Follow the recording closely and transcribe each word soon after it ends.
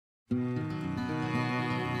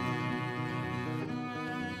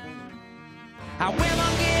How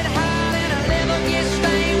women get high and our liver gets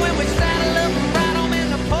stained when we saddle up and ride 'em in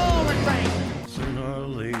the pouring rain. Sooner or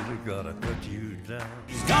later, gotta cut you down.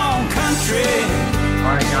 He's gone country.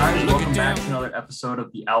 All right, guys, welcome back to another episode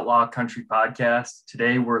of the Outlaw Country Podcast.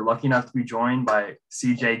 Today, we're lucky enough to be joined by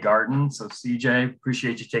CJ Garton. So, CJ,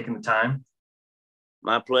 appreciate you taking the time.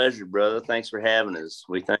 My pleasure, brother. Thanks for having us.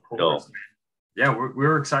 We thank you all. Yeah,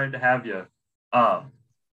 we're excited to have you.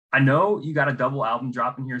 I know you got a double album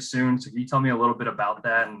dropping here soon. So can you tell me a little bit about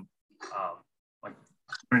that and like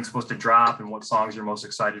when it's supposed to drop and what songs you're most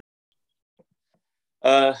excited?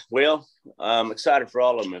 Well, I'm excited for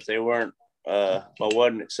all of them. If they weren't, if I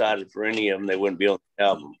wasn't excited for any of them, they wouldn't be on the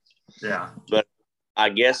album. Yeah. But I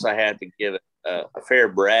guess I had to give a fair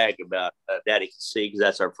brag about Daddy Can See, because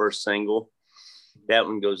that's our first single. That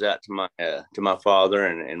one goes out to my father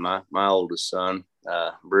and my oldest son,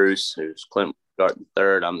 Bruce, who's Clint Garton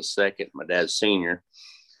III. I'm the second. My dad's senior.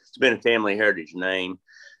 It's been a family heritage name.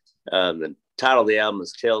 The title of the album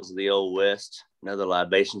is Tales of the Old West, Another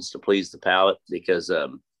Libations to Please the Palate, because I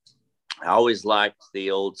always liked the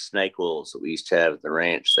old snake oils that we used to have at the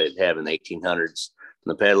ranch. They'd have in the 1800s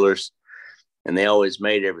from the peddlers, and they always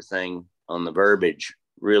made everything on the verbiage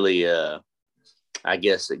really I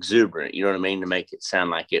guess exuberant, you know what I mean, to make it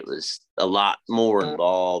sound like it was a lot more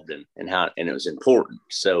involved and it was important.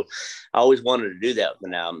 So I always wanted to do that with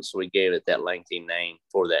an album, so we gave it that lengthy name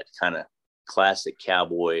for that kind of classic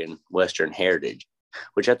cowboy and Western heritage,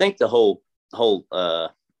 which I think the whole I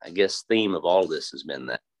guess theme of all this has been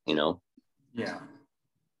that, you know. Yeah.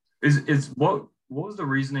 Is what was the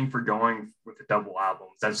reasoning for going with a double album?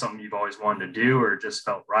 Is that something you've always wanted to do, or it just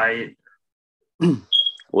felt right?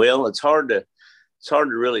 Well, it's hard to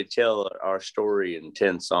really tell our story in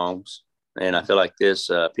 10 songs. And I feel like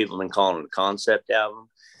this, people have been calling it a concept album.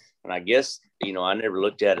 And I guess, you know, I never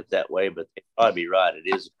looked at it that way, but they'd probably be right. It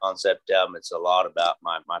is a concept album. It's a lot about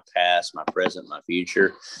my past, my present, my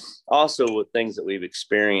future. Also with things that we've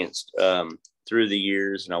experienced through the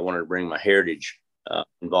years. And I wanted to bring my heritage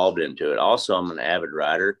involved into it. Also, I'm an avid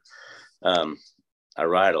writer. I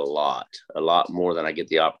write a lot more than I get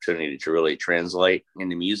the opportunity to really translate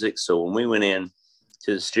into music. So when we went in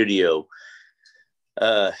to the studio,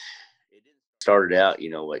 it started out, you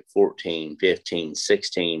know, like 14, 15,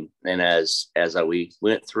 16. And as we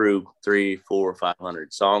went through 300, 400,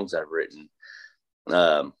 500 songs I've written,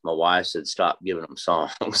 my wife said, stop giving them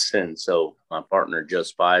songs. And so my partner, Joe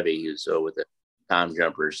Spivey, who's with the Time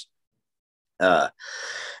Jumpers,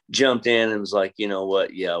 jumped in and was like, you know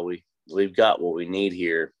what? Yeah, we've got what we need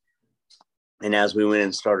here. And as we went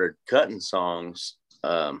and started cutting songs,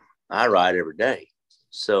 I write every day.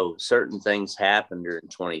 So certain things happened during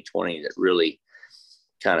 2020 that really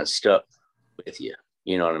kind of stuck with you.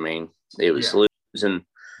 You know what I mean? It was losing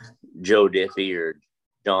Joe Diffie or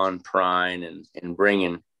John Prine and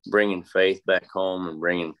bringing faith back home and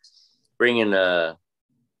bringing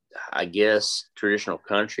I guess traditional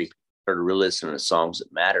country. Started really listening to songs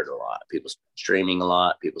that mattered a lot. People started streaming a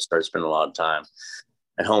lot. People started spending a lot of time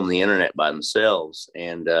at home on the internet by themselves.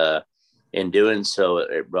 And in doing so,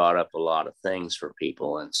 it brought up a lot of things for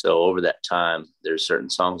people. And so over that time, there's certain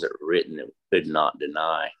songs that were written that we could not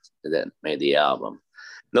deny that made the album. And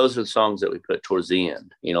those are the songs that we put towards the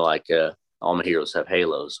end, you know, like All My Heroes Have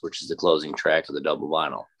Halos, which is the closing track of the double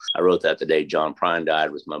vinyl. I wrote that the day John Prine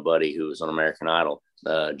died with my buddy who was on American Idol,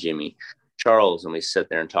 Jimmy Charles, and we sat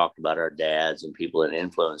there and talked about our dads and people that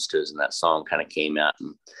influenced us, and that song kind of came out.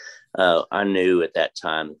 And I knew at that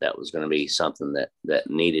time that was going to be something that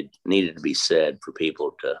needed to be said for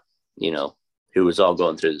people to, you know, who was all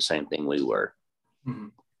going through the same thing we were. Mm-hmm.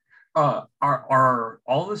 Are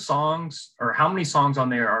all the songs, or how many songs on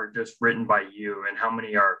there are just written by you, and how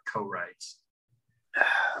many are co-writes?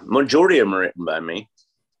 Majority of them are written by me.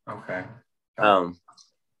 Okay.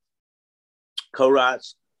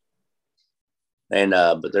 Co-writes. And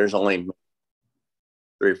but there's only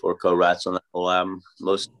 3 or 4 co-writes on that whole album.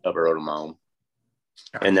 Most of I wrote them on,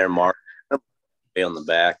 and they're marked on the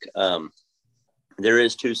back. There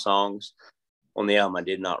is 2 songs on the album I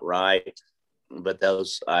did not write, but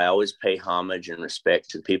those I always pay homage and respect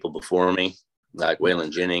to the people before me, like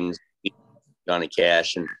Waylon Jennings, Johnny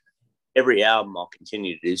Cash, and every album I'll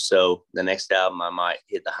continue to do so. The next album I might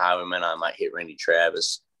hit the Highwaymen, I might hit Randy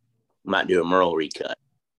Travis, might do a Merle recut.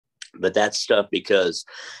 But that's stuff because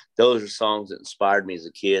those are songs that inspired me as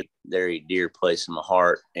a kid. They're a dear place in my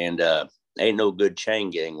heart. And Ain't No Good Chain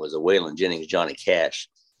Gang was a Waylon Jennings, Johnny Cash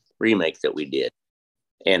remake that we did.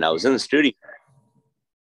 And I was in the studio,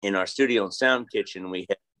 in our studio and sound kitchen. We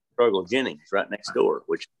had Struggle Jennings right next door,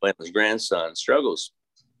 which is Waylon's grandson. Struggle's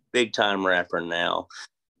big time rapper now.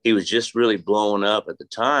 he was just really blowing up at the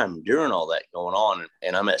time during all that going on.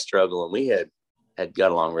 And I met Struggle, and we had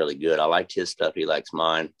got along really good. I liked his stuff. He likes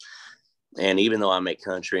mine. And even though I make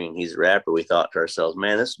country and he's a rapper, we thought to ourselves,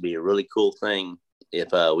 man, this would be a really cool thing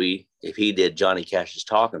if he did Johnny Cash's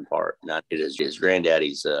talking part, and I did his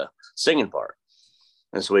granddaddy's singing part.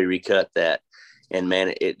 And so we recut that. And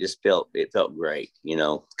man, it felt great, you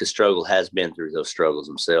know, because Struggle has been through those struggles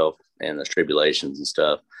himself and the tribulations and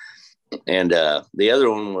stuff. And the other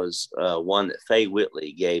one was one that Faye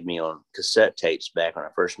Whitley gave me on cassette tapes back when I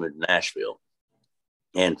first moved to Nashville.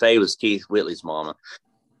 And Faye was Keith Whitley's mama.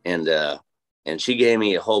 And she gave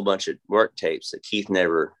me a whole bunch of work tapes that Keith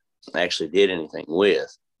never actually did anything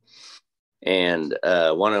with. And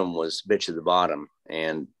one of them was Bitch at the Bottom.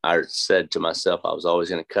 And I said to myself, I was always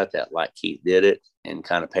going to cut that like Keith did it and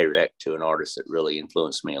kind of pay respect to an artist that really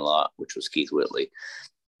influenced me a lot, which was Keith Whitley.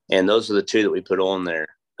 And those are the two that we put on there.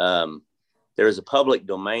 There was a public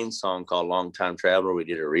domain song called Long Time Traveler we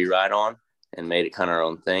did a rewrite on and made it kind of our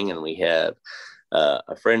own thing. And we have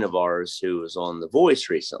a friend of ours who was on The Voice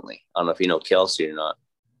recently. I don't know if you know Kelsey or not,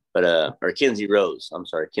 but or Kinsey Rose. I'm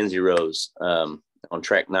sorry, Kinsey Rose. On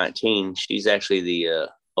track 19, she's actually the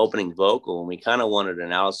opening vocal, and we kind of wanted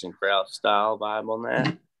an Alison Krauss style vibe on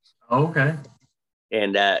that. Oh, okay.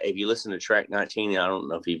 And if you listen to track 19, I don't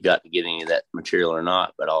know if you've got to get any of that material or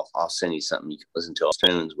not, but I'll send you something you can listen to all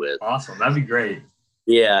tunes with. Awesome. That'd be great.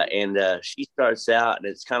 Yeah. And she starts out, and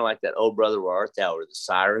it's kind of like that Oh Brother Where Art Thou, where the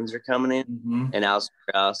sirens are coming in, Mm-hmm. and Alison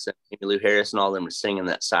Krauss and Lou Harris and all them are singing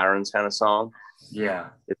that sirens kind of song. Yeah.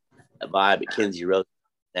 It's a vibe at Kinsey wrote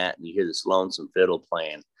that, and you hear this lonesome fiddle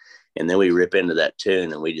playing, and then we rip into that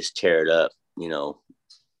tune and we just tear it up, you know,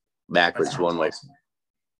 backwards one way. Awesome.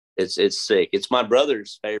 It's sick. It's my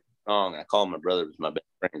brother's favorite song. I call him my brother. It was my best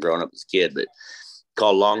friend growing up as a kid, but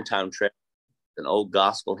called Long Time Traveler, an old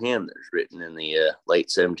gospel hymn that was written in the late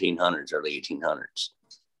 1700s, early 1800s.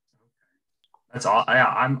 That's all. Yeah,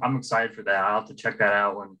 I'm excited for that. I'll have to check that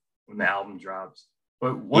out when the album drops.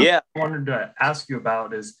 But one thing I wanted to ask you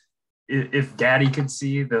about is if Daddy Could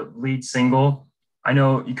See, the lead single. I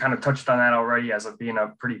know you kind of touched on that already as it being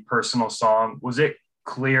a pretty personal song. Was it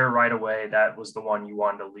clear right away that was the one you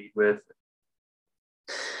wanted to lead with?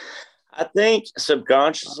 I think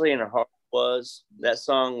subconsciously in her heart that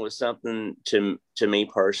song was something to me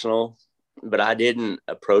personal, but I didn't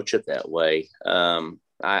approach it that way.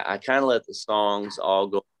 I kind of let the songs all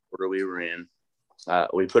go in the order we were in.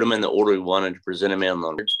 We put them in the order we wanted to present them in.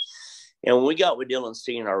 And when we got with Dylan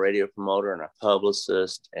Steen, our radio promoter and our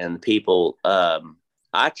publicist and the people,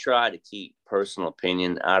 I try to keep personal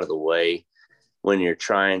opinion out of the way when you're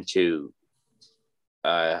trying to,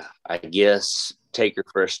 I guess, take your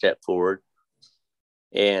first step forward.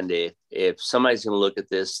 And if somebody's going to look at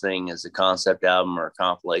this thing as a concept album or a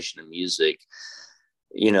compilation of music,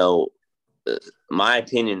 you know, my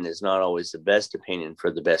opinion is not always the best opinion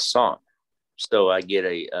for the best song. So I get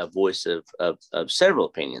a voice of several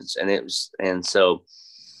opinions. And so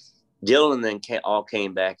Dylan then all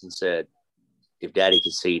came back and said, if Daddy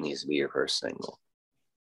Could See needs to be your first single.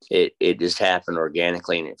 It just happened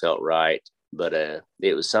organically and it felt right. But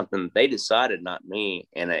it was something they decided, not me.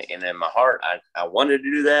 And in my heart, I wanted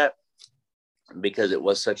to do that because it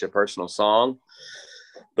was such a personal song.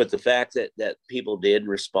 But the fact that people did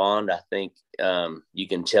respond, I think you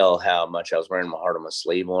can tell how much I was wearing my heart on my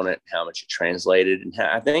sleeve on it, how much it translated. And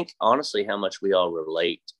I think, honestly, how much we all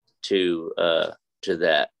relate to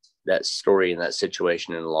that story and that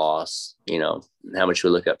situation and loss, you know, how much we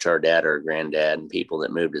look up to our dad or our granddad and people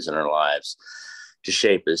that moved us in our lives to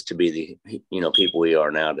shape us to be the, you know, people we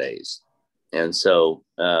are nowadays. And so,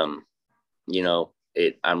 you know,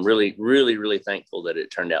 I'm really, really, really thankful that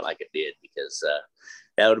it turned out like it did, because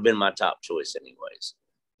that would have been my top choice anyways.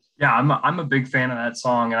 Yeah, I'm a big fan of that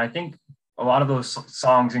song. And I think a lot of those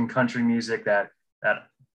songs in country music that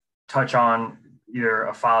touch on either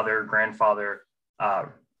a father or grandfather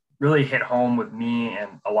really hit home with me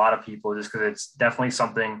and a lot of people, just because it's definitely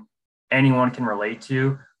something anyone can relate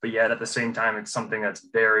to, but yet at the same time, it's something that's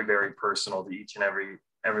very, very personal to each and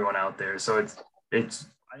everyone out there. So it's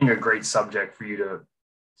I think a great subject for you to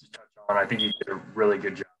touch on. I think you did a really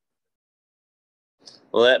good job.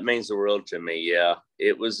 Well, that means the world to me. Yeah,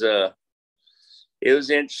 it was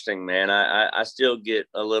interesting, man. I still get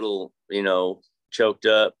a little, you know, choked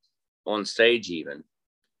up on stage even.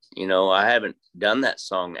 You know, I haven't done that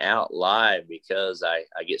song out live because I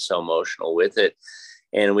get so emotional with it.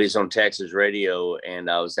 And we was on Texas radio,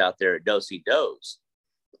 and I was out there at Do-Si Do's,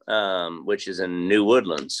 which is in New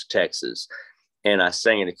Woodlands, Texas. And I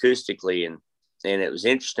sang it acoustically, and it was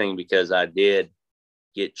interesting because I did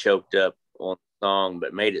get choked up on song,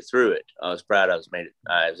 but made it through it. I was proud I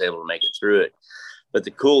was able to make it through it. But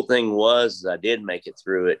the cool thing was I did make it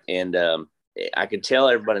through it. And I could tell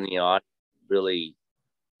everybody in the audience really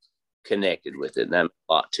connected with it. And that meant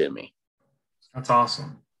a lot to me. That's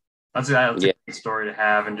awesome. That's a good story to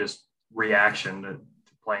have, and just reaction to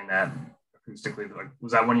playing that acoustically. Like,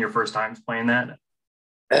 was that one of your first times playing that?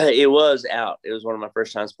 It was out. It was one of my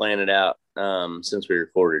first times playing it out since we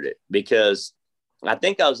recorded it, because I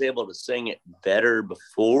think I was able to sing it better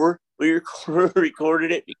before we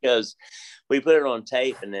recorded it, because we put it on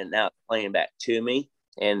tape and then now it's playing back to me,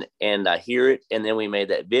 and I hear it. And then we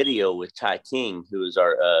made that video with Ty King, who is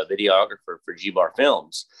our videographer for G-Bar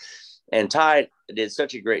Films. And Ty did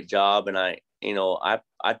such a great job. And I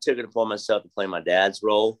took it upon myself to play my dad's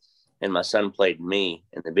role, and my son played me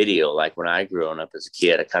in the video. Like when I grew up as a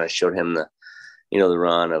kid, I kind of showed him the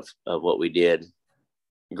run of what we did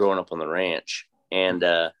growing up on the ranch. And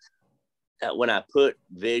when I put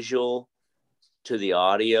visual to the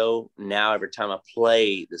audio, now every time I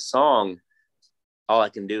play the song, all I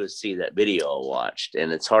can do is see that video I watched,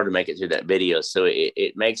 and it's hard to make it through that video. So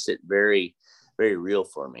it makes it very, very real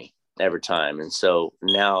for me every time. And so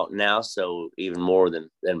now so even more than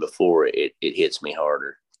before, it hits me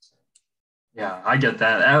harder. Yeah, I get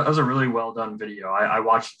that. That was a really well done video. I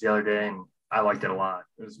watched it the other day and I liked it a lot.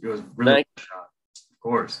 It was really well shot. Of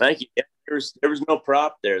course. Thank you. Yeah, there was no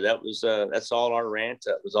prop there. That was that's all our ranch.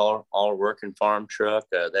 That was all working farm truck.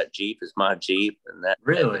 That Jeep is my Jeep, and that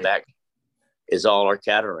really the back is all our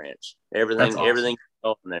cattle ranch. Everything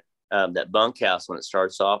on there. That bunkhouse when it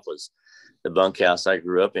starts off was the bunkhouse I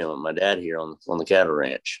grew up in with my dad here on the cattle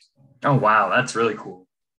ranch. Oh wow, that's really cool.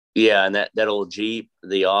 Yeah, and that old Jeep,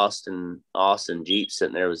 the Austin Jeep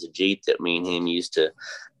sitting there, was a Jeep that me and him used to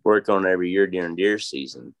work on every year during deer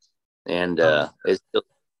season. And it's still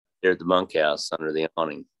there at the bunkhouse under the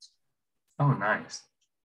awning. Oh, nice.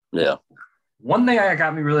 Yeah. One thing that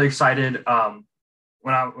got me really excited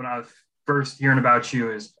when I was first hearing about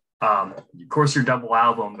you is, of course, your double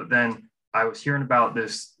album, but then I was hearing about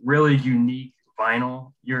this really unique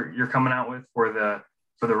vinyl you're coming out with for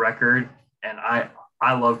the record, and I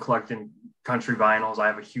love collecting country vinyls. I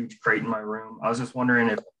have a huge crate in my room. I was just wondering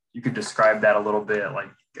if you could describe that a little bit, like,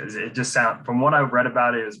 because it just from what I read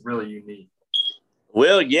about it, is really unique.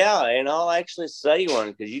 Well, yeah, and I'll actually sell you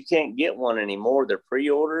one because you can't get one anymore. They're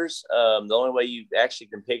pre-orders. The only way you actually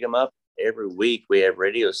can pick them up, every week we have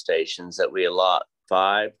radio stations that we allot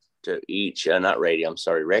 5 to each,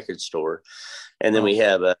 record store. And then we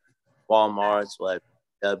have Walmart's, we'll have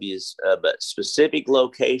W's, but specific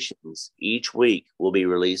locations each week we'll be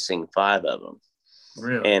releasing 5 of them.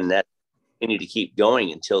 Really? And that continue to keep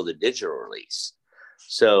going until the digital release.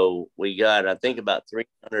 So we got, I think, about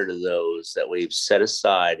 300 of those that we've set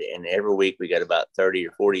aside, and every week we got about 30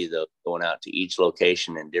 or 40 of those going out to each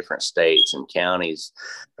location in different states and counties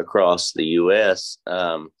across the U.S.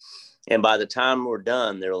 And by the time we're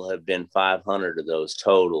done, there will have been 500 of those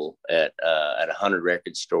total at 100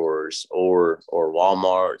 record stores or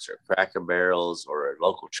Walmarts or Cracker Barrels or a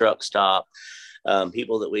local truck stop,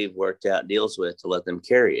 people that we've worked out deals with to let them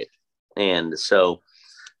carry it. And so,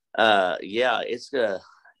 it's got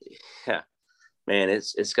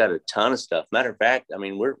a ton of stuff. Matter of fact, I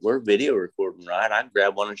mean, we're video recording, right? I can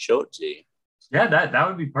grab one and show it to you. Yeah, that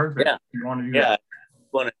would be perfect. Yeah. If you want to do that.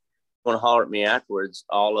 Want to holler at me afterwards?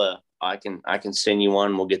 I can send you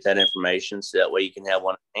one. We'll get that information so that way you can have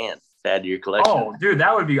one in hand to add to your collection. Oh, dude,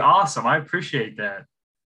 that would be awesome. I appreciate that.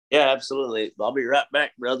 Yeah, absolutely. I'll be right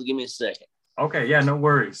back, brother. Give me a second. Okay, yeah, no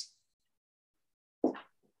worries.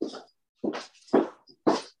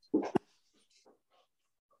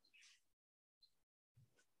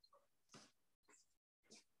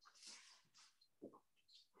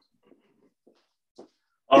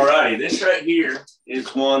 All righty, this right here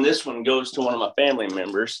is one. This one goes to one of my family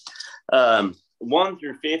members. 1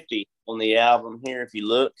 through 50 on the album here. If you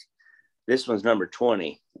look, this one's number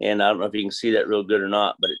 20, and I don't know if you can see that real good or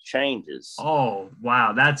not, but it changes. Oh,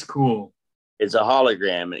 wow, that's cool. It's a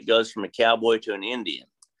hologram, and it goes from a cowboy to an Indian.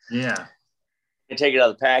 Yeah. I take it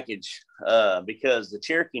out of the package because the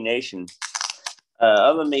Cherokee Nation,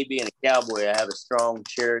 other than me being a cowboy, I have a strong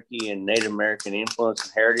Cherokee and Native American influence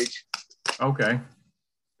and heritage. Okay.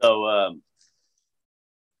 So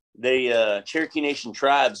the Cherokee Nation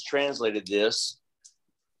tribes translated this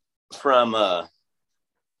from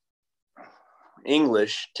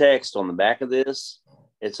English text on the back of this.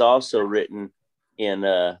 It's also written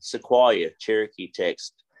in Sequoia Cherokee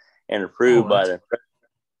text and approved by the president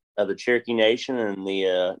of the Cherokee Nation and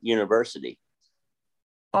the university.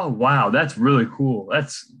 Oh, wow. That's really cool.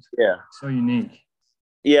 That's so unique.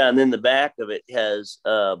 Yeah, and then the back of it has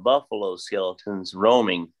buffalo skeletons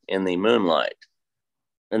roaming in the moonlight,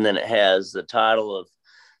 and then it has the title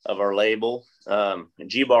of our label.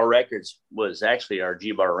 G-Bar Records was actually our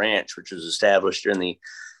G-Bar Ranch, which was established during the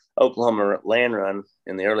Oklahoma land run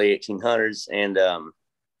in the early 1800s, and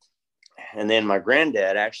then my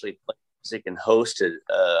granddad actually played music and hosted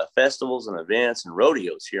festivals and events and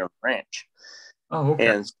rodeos here on the ranch. Oh, okay.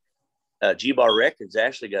 And G-Bar Records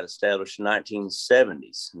actually got established in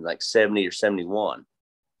 1970s, like 70 or 71.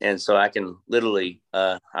 And so I can literally,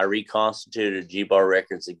 I reconstituted G-Bar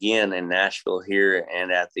Records again in Nashville here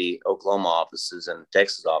and at the Oklahoma offices and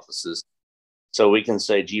Texas offices. So we can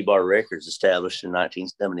say G-Bar Records established in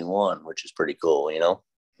 1971, which is pretty cool, you know?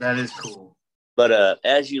 That is cool. But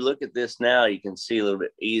as you look at this now, you can see a little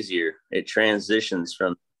bit easier. It transitions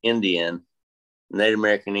from Indian, Native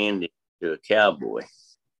American Indian to a cowboy.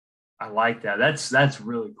 I like that. That's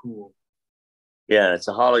really cool. Yeah, it's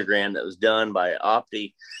a hologram that was done by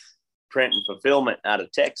Opti Print and Fulfillment out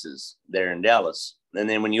of Texas, there in Dallas. And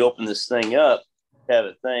then when you open this thing up, you have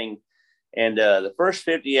a thing. And the first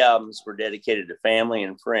 50 albums were dedicated to family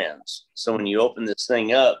and friends. So when you open this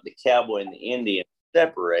thing up, the cowboy and the Indian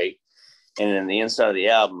separate. And then the inside of the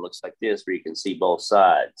album looks like this, where you can see both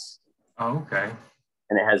sides. Oh, okay.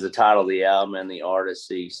 And it has the title of the album and the artist.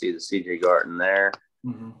 So you see the Cedric Garten there.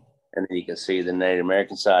 Mm-hmm. And then you can see the Native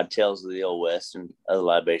American side, Tales of the Old West, and other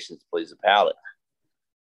libations to please the palate.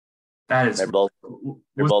 That is. They're both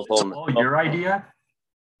holding all your idea?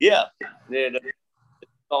 Yeah. It's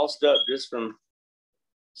all stuff just from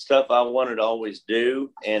stuff I wanted to always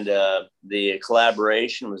do. And the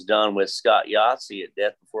collaboration was done with Scott Yahtzee at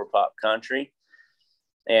Death Before Pop Country.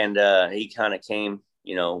 And he kind of came,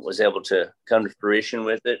 was able to come to fruition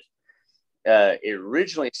with it. It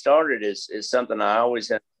originally started as something I always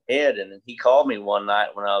had in my head. And he called me one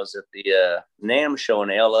night when I was at the NAMM show in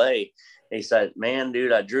LA. He said, "Man,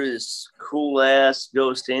 dude, I drew this cool ass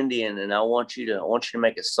ghost Indian and I want you to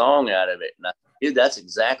make a song out of it." And I said, "Dude, that's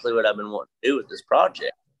exactly what I've been wanting to do with this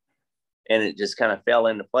project." And it just kind of fell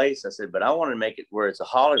into place. I said, "But I want to make it where it's a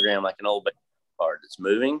hologram, like an old card that's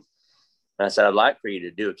moving." And I said, "I'd like for you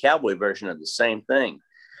to do a cowboy version of the same thing."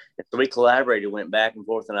 And so we collaborated, went back and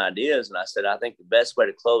forth on ideas. And I said, "I think the best way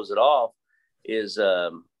to close it off is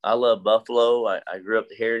I love buffalo. I grew up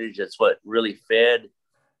the heritage. That's what really fed,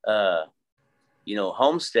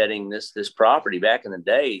 homesteading this property back in the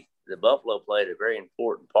day. The buffalo played a very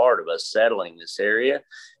important part of us settling this area.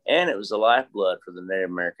 And it was the lifeblood for the Native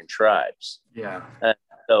American tribes." Yeah.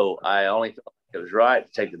 So I only felt like it was right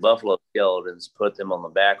to take the buffalo skeletons, put them on the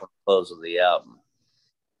back on the close of the album.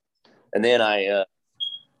 And then I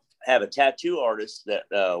have a tattoo artist that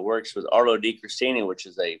works with Arlo Di Cristina, which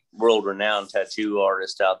is a world-renowned tattoo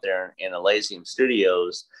artist out there in Elysium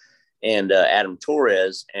Studios, and Adam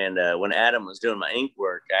Torres. And when Adam was doing my ink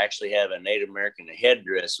work, I actually have a Native American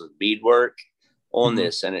headdress with beadwork on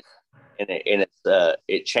this, and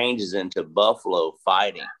it changes into buffalo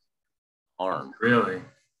fighting arm. Really?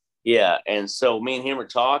 Yeah. And so me and him were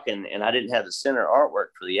talking, and I didn't have the center artwork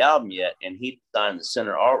for the album yet, and he designed the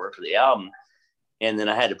center artwork for the album. And then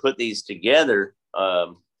I had to put these together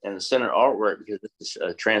and the center artwork, because it's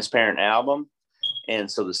a transparent album. And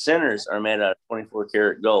so the centers are made out of 24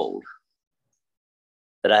 karat gold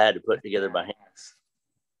that I had to put together by hand.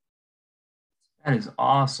 That is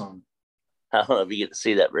awesome. I don't know if you get to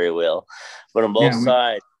see that very well, but on both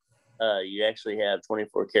sides, you actually have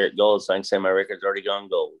 24 karat gold. So I can say my record's already gone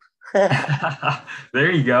gold.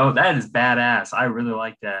 There you go. That is badass. I really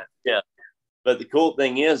like that. Yeah. But the cool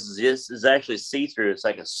thing is this is actually see-through. It's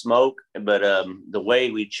like a smoke, but the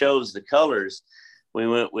way we chose the colors, we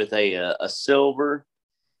went with a silver,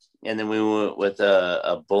 and then we went with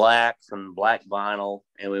a black from black vinyl,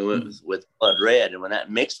 and we went with blood red. And when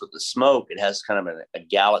that mixed with the smoke, it has kind of a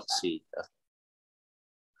galaxy.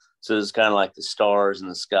 So it's kind of like the stars in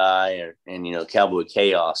the sky, and cowboy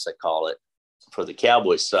chaos, I call it, for the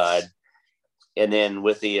cowboy side. And then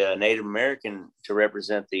with the Native American, to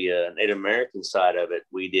represent the Native American side of it,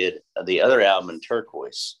 we did the other album in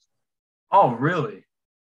turquoise. Oh, really?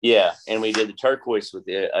 Yeah. And we did the turquoise with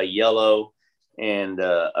a yellow and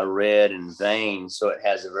a red and vein. So it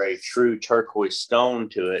has a very true turquoise stone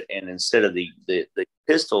to it. And instead of the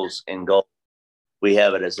pistols in gold, we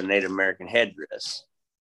have it as a Native American headdress.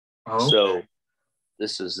 Oh. So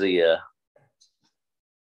this is the...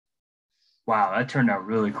 Wow, that turned out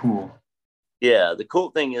really cool. Yeah, the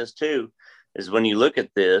cool thing is when you look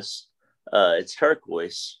at this, it's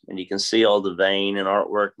turquoise, and you can see all the vein and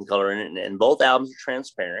artwork and color in it. And both albums are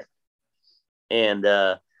transparent. And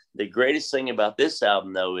the greatest thing about this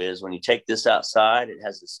album, though, is when you take this outside, it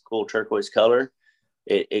has this cool turquoise color.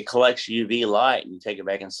 it collects UV light, and you take it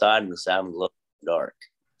back inside, and the album glows in the dark.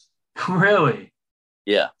 Really?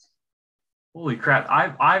 Yeah. Holy crap.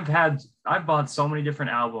 I've bought so many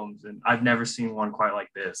different albums, and I've never seen one quite like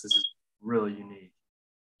this. This is really unique.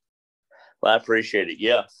 Well, I appreciate it.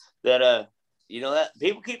 Yeah. That, that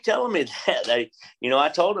people keep telling me that. I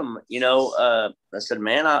told them, I said,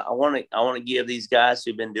 man, I want to give these guys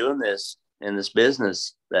who've been doing this in this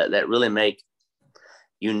business that really make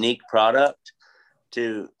unique product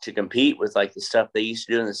to compete with like the stuff they used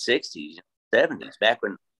to do in the 60s, 70s, back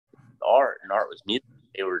when art was music.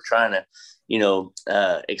 They were trying to,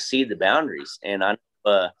 exceed the boundaries. And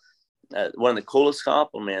one of the coolest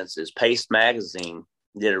compliments is Paste Magazine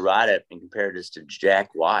did a write-up and compared this to Jack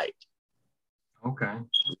White. Okay.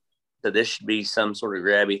 So this should be some sort of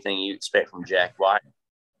grabby thing you expect from Jack White,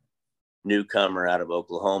 newcomer out of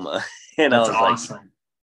Oklahoma. And That's I was awesome.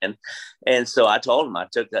 like, and so I told him, I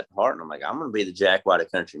took that to heart, and I'm like, I'm going to be the Jack White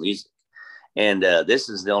of country music. And this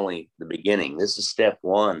is the beginning. This is step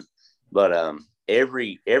one. But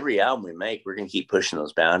every album we make, we're going to keep pushing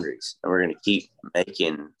those boundaries, and we're going to keep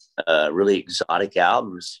making really exotic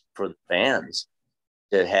albums for the fans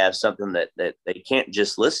to have something that they can't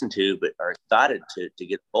just listen to, but are excited to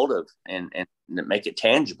get hold of and make it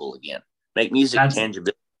tangible again, make music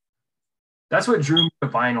tangible. That's what drew me to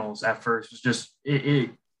vinyls at first, was just,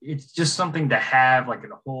 it's just something to have, like,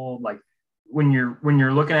 in a whole, like, when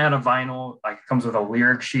you're looking at a vinyl, like, it comes with a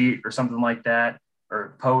lyric sheet or something like that,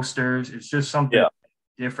 or posters. It's just something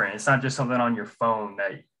different. It's not just something on your phone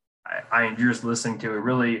that you're just listening to. It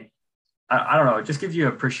really, I don't know, it just gives you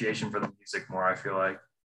appreciation for the music more, I feel like.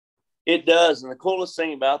 It does. And the coolest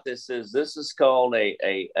thing about this is called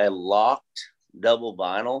a locked double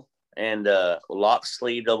vinyl, and lock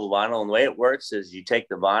sleeve double vinyl. And the way it works is you take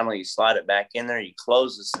the vinyl, you slide it back in there, you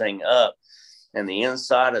close this thing up, and the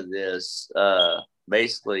inside of this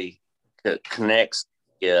basically connects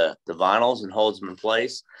the vinyls and holds them in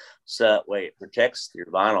place. So that way it protects your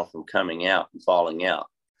vinyl from coming out and falling out.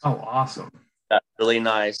 Oh, awesome. Got really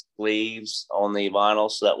nice sleeves on the vinyl.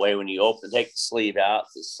 So that way when you take the sleeve out,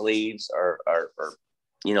 the sleeves are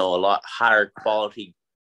a lot higher quality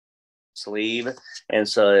sleeve. And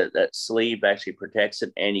so that sleeve actually protects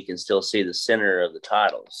it, and you can still see the center of the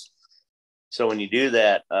titles. So when you do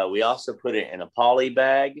that, we also put it in a poly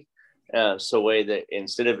bag. So way that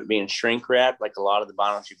instead of it being shrink wrapped, like a lot of the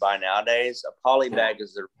vinyls you buy nowadays, a poly bag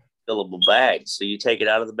is a fillable bag. So you take it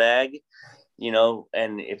out of the bag,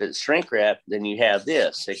 and if it's shrink wrapped, then you have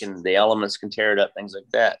this. The elements can tear it up, things like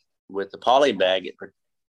that. With the poly bag, it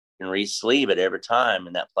can re-sleeve it every time,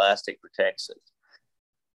 and that plastic protects it.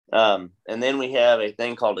 And then we have a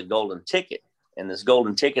thing called a golden ticket, and this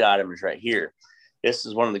golden ticket item is right here. This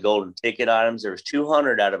is one of the golden ticket items. There was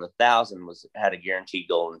 200 out of 1,000 had a guaranteed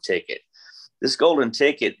golden ticket. This golden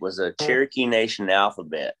ticket was a Cherokee Nation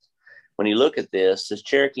alphabet. When you look at this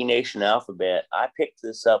Cherokee Nation alphabet, I picked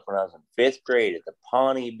this up when I was in 5th grade at the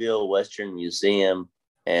Pawneeville Western Museum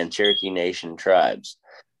and Cherokee Nation tribes.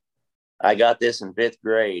 I got this in 5th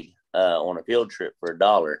grade on a field trip for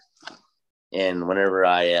 $1. And whenever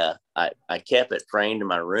I kept it framed in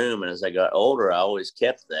my room, and as I got older, I always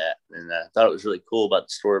kept that. And I thought it was really cool about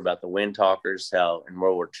the story about the Windtalkers, how in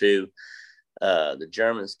World War II, the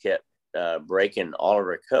Germans kept breaking all of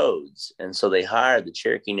our codes. And so they hired the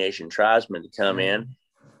Cherokee Nation tribesmen to come in.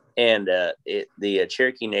 And the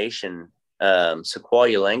Cherokee Nation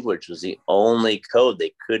Sequoia language was the only code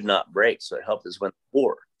they could not break. So it helped us win the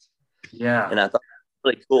war. Yeah. And I thought,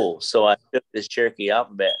 really cool. So I took this Cherokee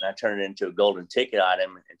alphabet and I turned it into a golden ticket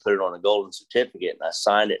item and put it on a golden certificate, and I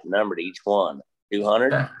signed it and numbered each one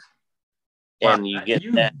 200. Yeah. And Wow. you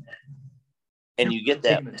get that. And you get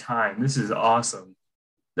that. Taking the time. This is awesome.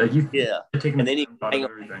 Like you, yeah. Taking and the then you time about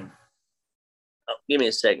everything. Oh, give me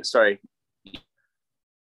a second. Sorry.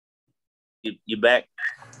 You back?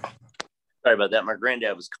 Sorry about that. My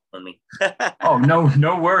granddad was calling me. Oh,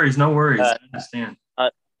 no worries. No worries. I understand. I'll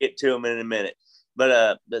get to him in a minute.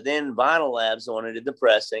 But then Vinyl Labs wanted the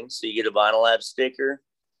pressing, so you get a Vinyl Lab sticker,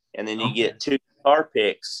 and then you get 2 guitar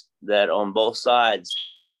picks that on both sides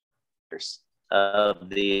of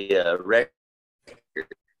the record. You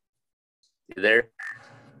there?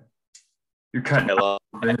 You're cutting Hello.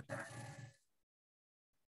 a bit.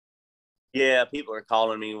 Yeah, people are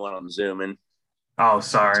calling me when I'm zooming. Oh,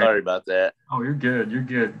 sorry about that. Oh, you're good. You're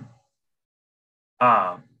good.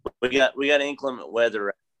 We got inclement weather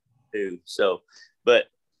right now too. So, but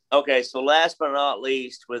okay. So last but not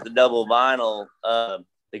least, with the double vinyl,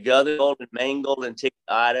 the other main golden ticket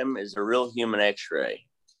item is a real human X-ray.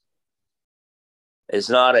 It's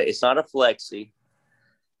not a flexi.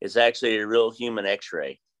 It's actually a real human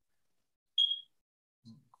X-ray.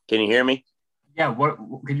 Can you hear me? Yeah. What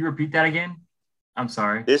could you repeat that again? I'm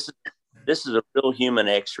sorry. This is a real human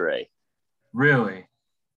X-ray. Really?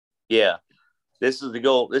 Yeah. This is the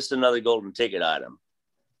gold. This is another golden ticket item.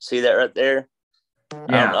 See that right there?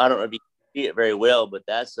 Yeah. I don't know if you can see it very well, but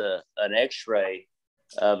that's an X-ray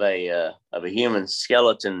of a human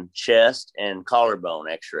skeleton chest and collarbone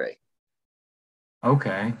X-ray.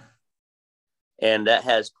 Okay. And that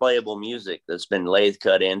has playable music that's been lathe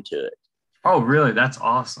cut into it. Oh, really? That's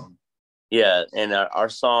awesome. Yeah, and our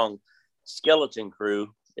song Skeleton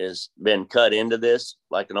Crew has been cut into this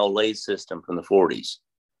like an old lathe system from the 40s.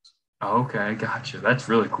 Okay, gotcha. That's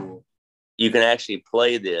really cool. You can actually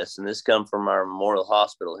play this, and this comes from our Memorial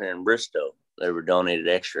Hospital here in Bristow. They were donated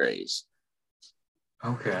X-rays.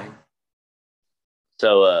 Okay.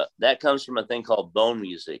 So that comes from a thing called bone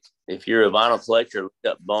music. If you're a vinyl collector, look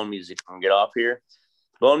up bone music and get off here.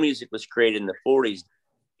 Bone music was created in the 40s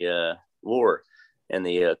war and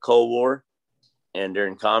the Cold War and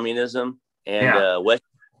during communism and West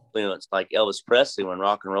influence like Elvis Presley when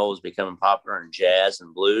rock and roll was becoming popular in jazz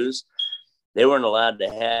and blues. They weren't allowed to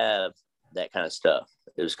have that kind of stuff.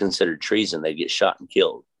 It was considered treason. They'd get shot and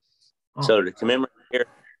killed. Oh. So to commemorate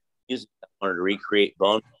music, I wanted to recreate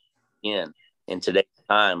bone in today's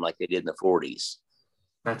time like they did in the 40s.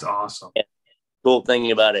 That's awesome. And the cool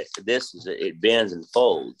thing about this is that it bends and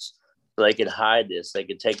folds. So they could hide this. They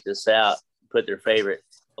could take this out, put their favorite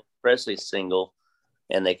Presley single,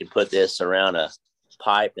 and they could put this around a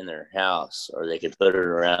pipe in their house, or they could put it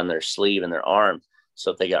around their sleeve and their arm.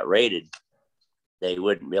 So if they got raided, they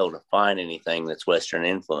wouldn't be able to find anything that's Western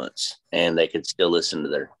influence, and they could still listen to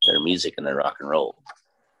their music and their rock and roll.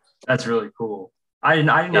 That's really cool. I did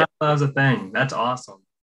not know that was a thing. That's awesome.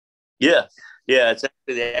 Yeah. It's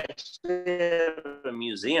actually a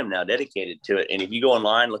museum now dedicated to it. And if you go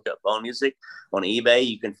online, look up bone music on eBay,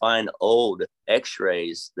 you can find old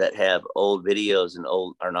X-rays that have old videos and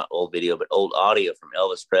old audio from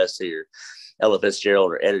Elvis Presley or Ella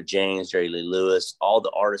Fitzgerald or Etta James, Jerry Lee Lewis, all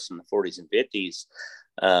the artists in the 40s and 50s,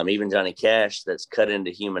 even Johnny Cash, that's cut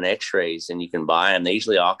into human X-rays, and you can buy them. They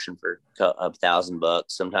usually auction for $1,000.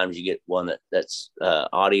 Sometimes you get one that's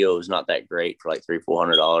audio is not that great for like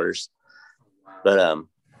 $300-$400. But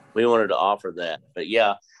we wanted to offer that. But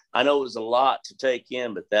yeah, I know it was a lot to take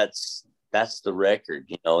in, but that's the record.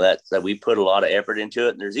 You know, that we put a lot of effort into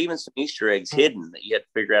it. And there's even some Easter eggs hidden that you have to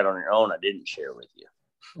figure out on your own. I didn't share with you.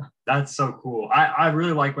 That's so cool. I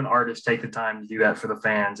really like when artists take the time to do that for the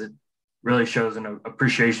fans. It really shows an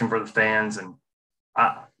appreciation for the fans. And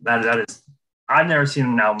that is, I've never seen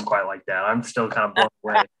an album quite like that. I'm still kind of blown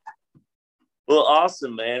away. Well,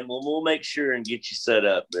 awesome, man. Well, we'll make sure and get you set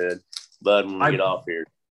up, man. Bud, when we get off here.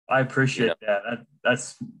 I appreciate that.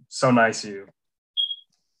 That's so nice of you.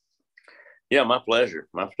 Yeah, my pleasure.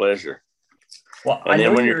 My pleasure. Well, and I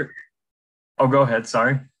know when you're. Oh, go ahead.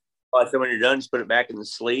 Sorry. I said when you're done, just put it back in the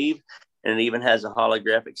sleeve, and it even has a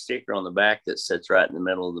holographic sticker on the back that sits right in the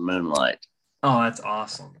middle of the moonlight. Oh, that's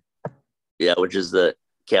awesome. Yeah, which is the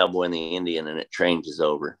cowboy and the Indian, and it changes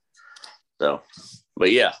over. So,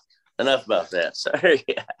 but yeah, enough about that. Sorry.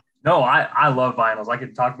 No, I love vinyls. I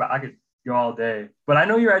could go all day. But I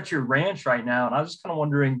know you're at your ranch right now, and I was just kind of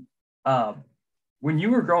wondering, when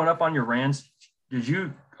you were growing up on your ranch, did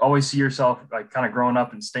you always see yourself like kind of growing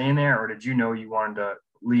up and staying there, or did you know you wanted to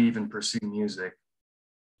leave and pursue music?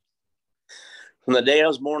 From the day I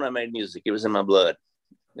was born, I made music. It was in my blood.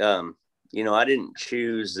 I didn't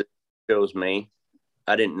choose it. It chose me.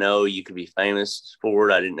 I didn't know you could be famous for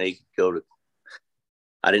it. I didn't know you could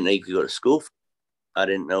go to school for it. I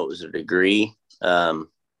didn't know it was a degree.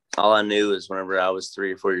 All I knew is whenever I was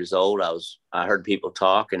 3 or 4 years old, I heard people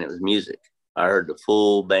talk, and it was music. I heard the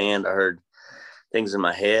full band. I heard things in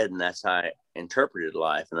my head, and that's how I interpreted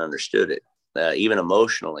life and understood it. Even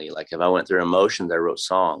emotionally, like if I went through emotions, I wrote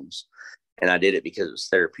songs, and I did it because it was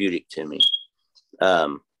therapeutic to me.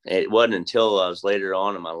 It wasn't until I was later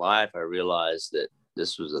on in my life I realized that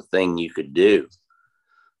this was a thing you could do.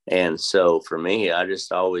 And so for me, I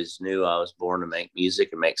just always knew I was born to make music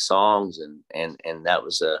and make songs. And that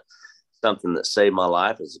was something that saved my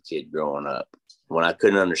life as a kid growing up. When I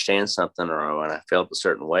couldn't understand something or when I felt a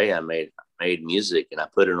certain way, I made music and I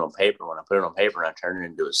put it on paper. When I put it on paper, I turned it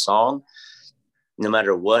into a song. No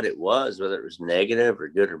matter what it was, whether it was negative or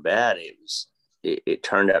good or bad, it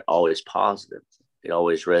turned out always positive. It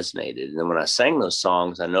always resonated. And then when I sang those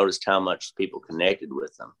songs, I noticed how much people connected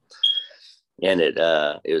with them. And it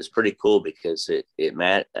was pretty cool because the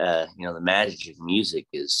magic of music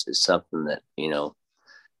is something that,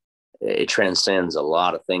 it transcends a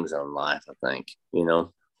lot of things in life, I think,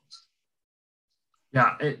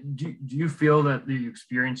 Yeah. Do you feel that the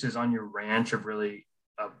experiences on your ranch have really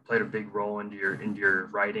played a big role into your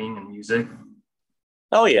writing and music?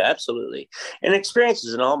 Oh yeah, absolutely. And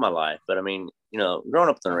experiences in all my life. But I mean, growing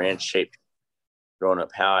up on the ranch shaped growing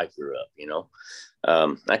up how I grew up,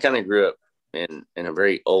 I kind of grew up in a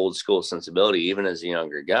very old school sensibility, even as a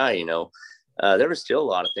younger guy, there was still a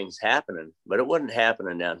lot of things happening, but it wasn't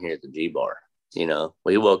happening down here at the G bar.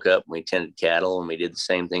 We woke up and we tended cattle and we did the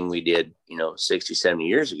same thing we did, 60, 70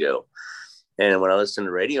 years ago. And when I listened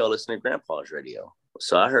to radio, I listened to Grandpa's radio.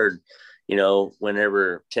 So I heard,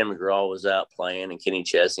 whenever Tim McGraw was out playing and Kenny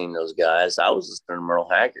Chesney and those guys, I was listening to Merle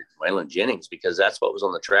Haggard, Waylon Jennings, because that's what was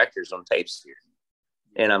on the tractors on tapes here.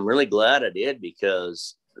 And I'm really glad I did,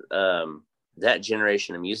 because that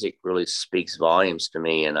generation of music really speaks volumes to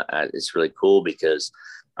me. And it's really cool because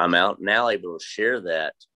I'm out now able to share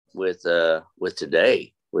that with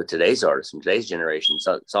today's artists and today's generation.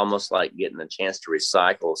 So it's almost like getting a chance to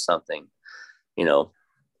recycle something.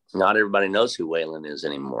 Not everybody knows who Waylon is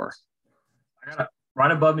anymore.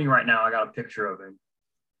 Right above me right now, I got a picture of him.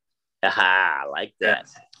 Aha, I like that.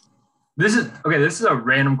 This is a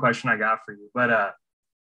random question I got for you, but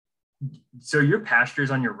so your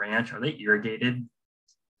pastures on your ranch, are they irrigated?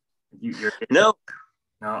 No,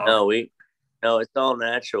 No, it's all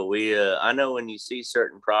natural. I know when you see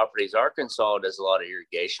certain properties, Arkansas does a lot of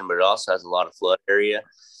irrigation, but it also has a lot of flood area.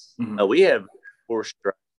 Mm-hmm. We have forced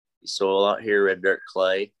soil out here, red dirt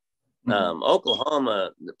clay. Mm-hmm.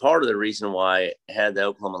 Oklahoma, part of the reason why it had the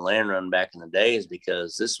Oklahoma land run back in the day is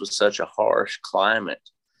because this was such a harsh climate.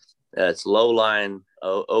 It's low-lying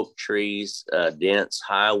oak trees, dense,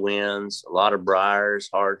 high winds, a lot of briars,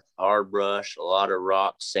 hard brush, a lot of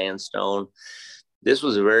rocks, sandstone. This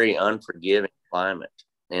was a very unforgiving climate.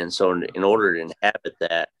 And so in order to inhabit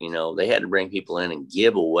that, they had to bring people in and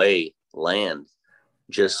give away land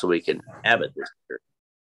just so we could inhabit this area.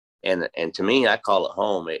 And to me, I call it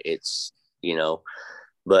home. It's,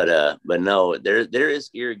 but no, there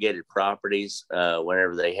is irrigated properties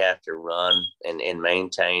whenever they have to run and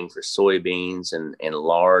maintain for soybeans and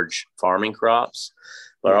large farming crops.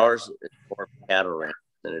 But ours is more cattle ranch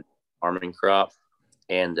than a farming crop.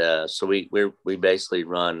 And so we basically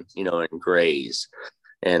run, and graze.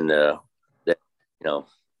 And,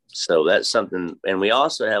 so that's something. And we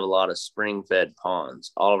also have a lot of spring-fed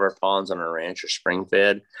ponds. All of our ponds on our ranch are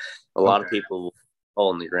spring-fed. A lot of people will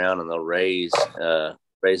hole in the ground and they'll raise the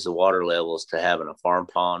water levels to having a farm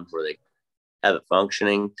pond where they have it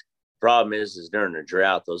functioning. Problem is during the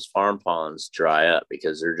drought, those farm ponds dry up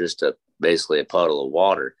because they're just basically a puddle of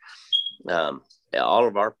water. All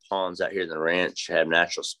of our ponds out here in the ranch have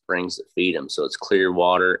natural springs that feed them. So it's clear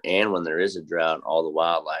water. And when there is a drought, all the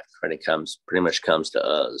wildlife pretty much comes to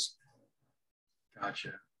us.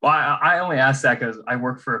 Gotcha. Well, I only asked that because I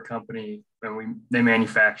work for a company and they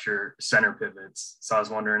manufacture center pivots. So I was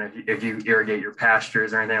wondering if you irrigate your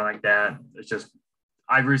pastures or anything like that. It's just,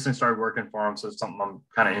 I recently started working for them. So it's something I'm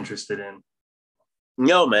kind of interested in.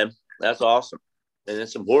 No, man, that's awesome. And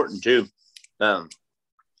it's important too.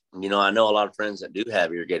 I know a lot of friends that do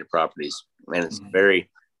have irrigated properties, and it's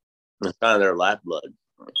it's kind of their lifeblood.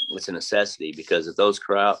 It's a necessity because if those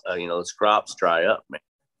crops dry up, man,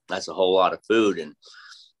 that's a whole lot of food. And,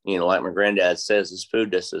 like my granddad says, this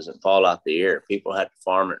food just doesn't fall out the air. People have to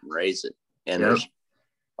farm it and raise it. And there's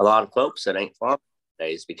a lot of folks that ain't farming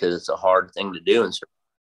days because it's a hard thing to do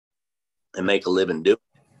and make a living doing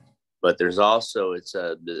it. But there's also,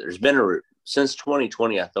 there's been since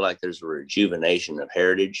 2020, I feel like there's a rejuvenation of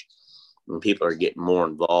heritage and people are getting more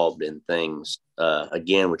involved in things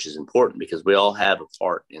again, which is important because we all have a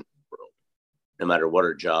part in the world, no matter what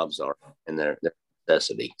our jobs are and their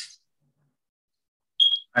necessity.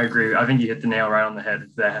 I agree. I think you hit the nail right on the head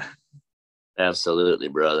with that. Absolutely,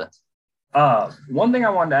 brother. One thing I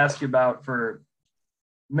wanted to ask you about for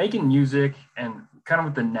making music and kind of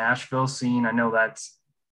with the Nashville scene, I know that's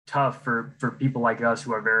tough for people like us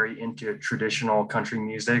who are very into traditional country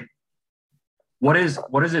music. What has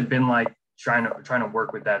it been like trying to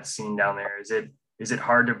work with that scene down there? Is it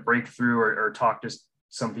hard to break through or talk to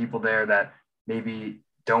some people there that maybe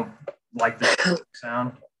don't like the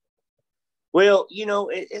sound? Well,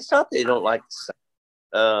 it's not that they don't like the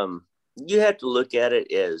sound. You have to look at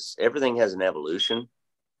it as everything has an evolution.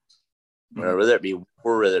 Whether it be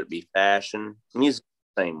war, whether it be fashion, music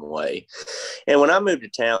the same way. And when I moved to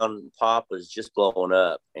town, pop was just blowing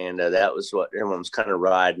up, and that was what everyone was kind of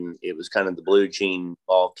riding. It was kind of the blue jean,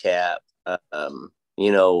 ball cap,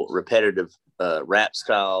 repetitive rap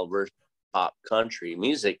style versus pop country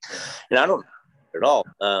music. And I don't know at all.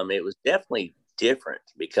 It was definitely different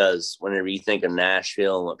because whenever you think of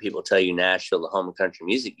Nashville and what people tell you Nashville, the home of country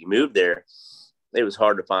music, you moved there, it was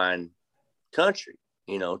hard to find country.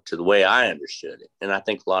 to the way I understood it. And I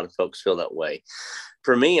think a lot of folks feel that way.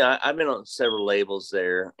 For me, I've been on several labels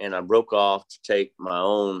there, and I broke off to take my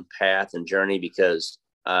own path and journey because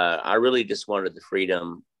I really just wanted the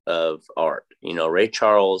freedom of art. Ray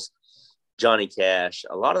Charles, Johnny Cash,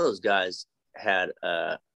 a lot of those guys had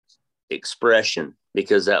expression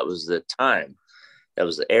because that was the time. That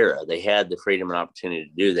was the era. They had the freedom and opportunity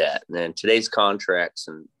to do that. And then today's contracts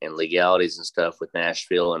and legalities and stuff with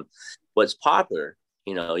Nashville and what's popular,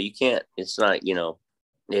 you can't, it's not,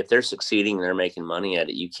 if they're succeeding, they're making money at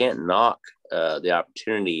it. You can't knock the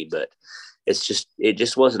opportunity, but it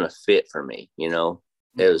just wasn't a fit for me. It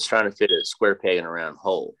was trying to fit a square peg in a round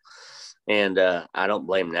hole. And I don't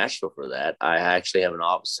blame Nashville for that. I actually have an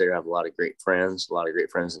office there. I have a lot of great friends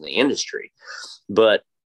in the industry. But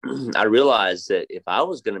I realized that if I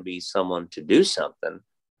was going to be someone to do something,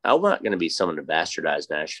 I'm not going to be someone to bastardize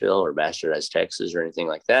Nashville or bastardize Texas or anything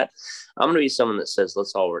like that. I'm going to be someone that says,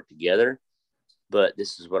 let's all work together, but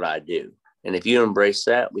this is what I do. And if you embrace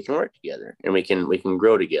that, we can work together and we can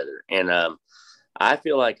grow together. And I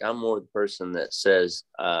feel like I'm more the person that says,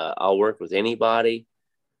 I'll work with anybody,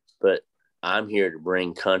 but I'm here to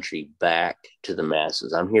bring country back to the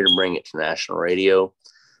masses. I'm here to bring it to national radio.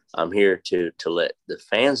 I'm here to let the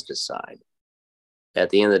fans decide. At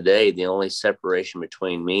the end of the day, the only separation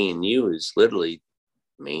between me and you is literally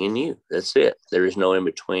me and you. That's it. There is no in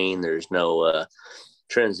between. There's no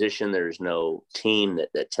transition. There's no team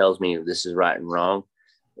that tells me this is right and wrong.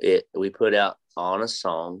 We put out honest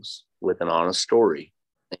songs with an honest story,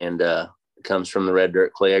 and it comes from the red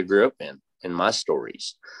dirt clay I grew up in my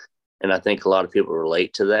stories. And I think a lot of people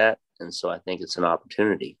relate to that. And so I think it's an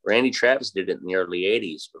opportunity. Randy Travis did it in the early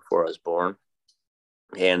 80s before I was born.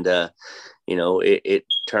 And, it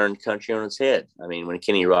turned country on its head. I mean, when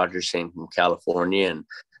Kenny Rogers came from California and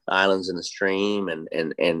Islands in the Stream, and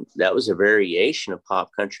that was a variation of pop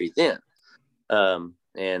country then.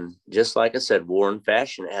 And just like I said, war and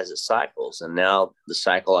fashion, it has its cycles. And now the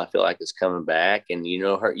cycle I feel like is coming back. And,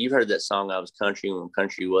 you've heard that song, I Was Country When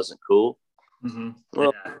Country Wasn't Cool. Mm-hmm.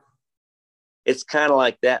 Well, yeah. It's kind of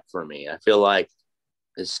like that for me. I feel like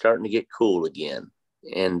it's starting to get cool again.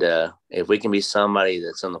 And if we can be somebody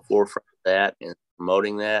that's on the forefront of that and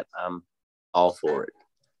promoting that, I'm all for it.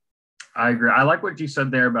 I agree. I like what you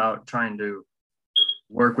said there about trying to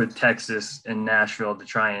work with Texas and Nashville to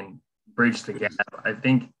try and bridge the gap. I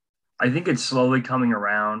think it's slowly coming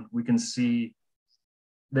around. We can see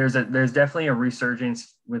there's definitely a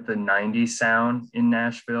resurgence with the 90s sound in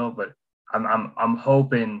Nashville, but I'm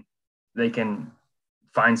hoping they can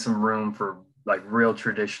find some room for like real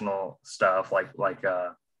traditional stuff, like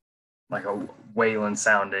a Waylon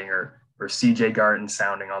sounding or CJ Garton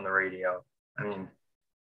sounding on the radio. I mean,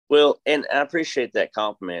 well, and I appreciate that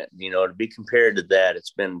compliment. To be compared to that,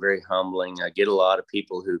 it's been very humbling. I get a lot of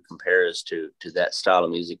people who compare us to that style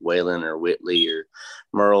of music, Waylon or Whitley or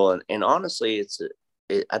Merle, and honestly,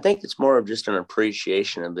 I think it's more of just an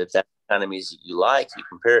appreciation of if that kind of music you like, you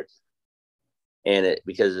compare it. And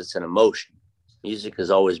because it's an emotion. Music has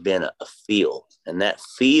always been a feel, and that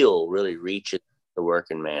feel really reaches the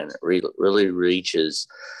working man. It really reaches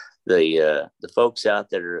the folks out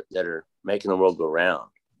there that are making the world go round.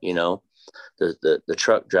 The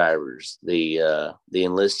truck drivers, the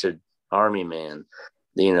enlisted army man,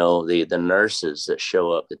 the nurses that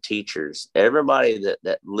show up, the teachers, everybody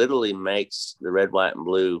that literally makes the red, white, and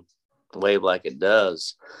blue wave like it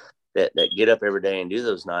does. That get up every day and do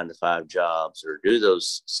those 9-to-5 jobs or do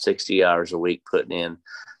those 60 hours a week putting in,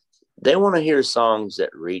 they want to hear songs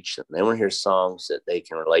that reach them. They want to hear songs that they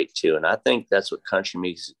can relate to. And I think that's what country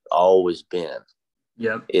music's always been.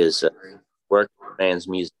 Yep. Is working fans'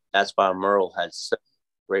 music. That's why Merle had such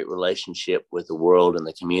a great relationship with the world and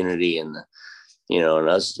the community and and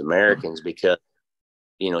us as Americans, because,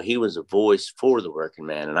 he was a voice for the working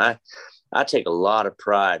man. And I take a lot of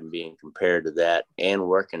pride in being compared to that and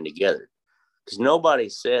working together, because nobody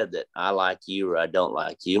said that I like you or I don't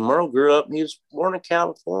like you. Merle grew up, he was born in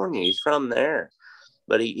California. He's from there,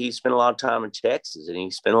 but he spent a lot of time in Texas and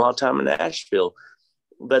he spent a lot of time in Nashville,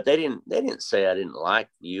 but they didn't say I didn't like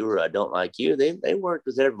you or I don't like you. They worked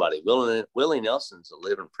with everybody. Willie Nelson's a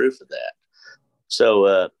living proof of that.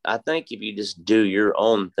 So I think if you just do your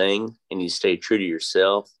own thing and you stay true to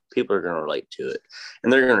yourself, people are going to relate to it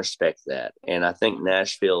and they're going to respect that. And I think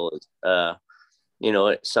Nashville is,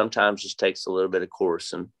 it sometimes just takes a little bit of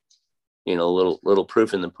coursing, a little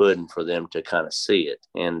proof in the pudding for them to kind of see it.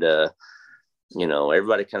 And,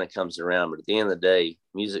 everybody kind of comes around, but at the end of the day,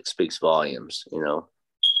 music speaks volumes, Do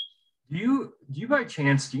you by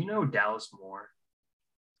chance, do you know Dallas Moore?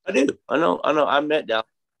 I do. I know. I met Dallas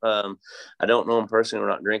I don't know him personally. We're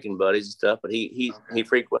not drinking buddies and stuff, but he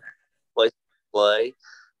frequently plays play.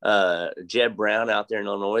 Jeb Brown out there in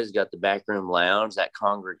Illinois has got the Backroom Lounge, that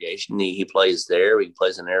congregation. He plays there. He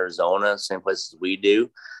plays in Arizona, same place as we do.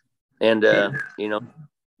 And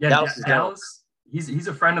Dallas. He's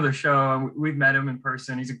a friend of the show. We've met him in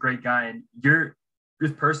person. He's a great guy, and your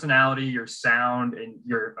personality, your sound, and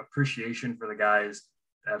your appreciation for the guys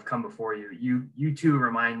that have come before you. You two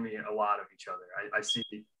remind me a lot of each other. I see,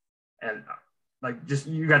 and like just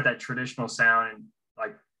you got that traditional sound, and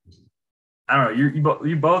like I don't know,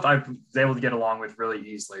 you both I was able to get along with really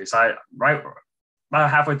easily. So right about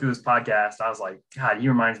halfway through this podcast, I was like, God, he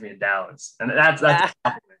reminds me of Dallas, and that's a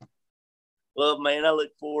compliment. Well, man, I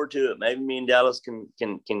look forward to it. Maybe me and Dallas can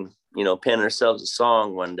pen ourselves a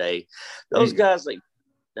song one day. Those guys like,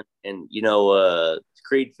 and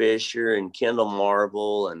Creed Fisher and Kendall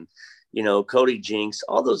Marvel and Cody Jinks,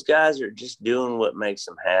 all those guys are just doing what makes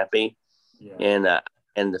them happy, and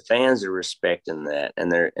the fans are respecting that,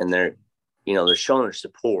 and they're showing their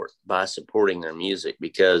support by supporting their music,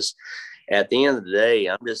 because at the end of the day,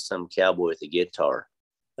 I'm just some cowboy with a guitar.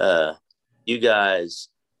 You guys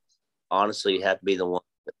honestly have to be the one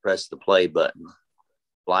that press the play button,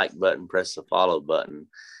 like button, press the follow button.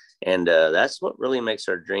 And that's what really makes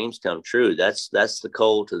our dreams come true. That's the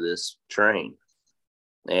coal to this train.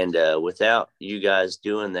 And without you guys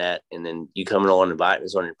doing that, and then you coming on and inviting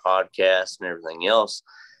us on your podcast and everything else,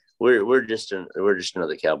 we're just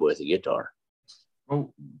another cowboy with a guitar.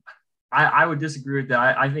 Well, I would disagree with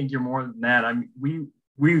that. I think you're more than that. I mean,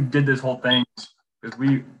 we did this whole thing because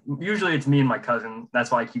usually it's me and my cousin.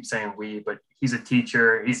 That's why I keep saying we, but he's a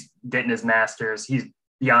teacher. He's getting his master's. He's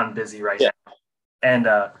beyond busy right now. And,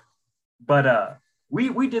 but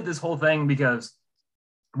we did this whole thing because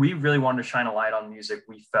we really wanted to shine a light on music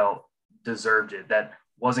we felt deserved it, that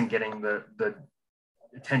wasn't getting the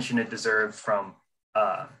attention it deserved from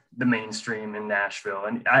the mainstream in Nashville.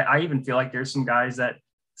 And I even feel like there's some guys that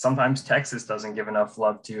sometimes Texas doesn't give enough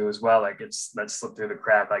love to as well. Like that slipped through the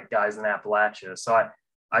crack, like guys in Appalachia. So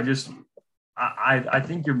I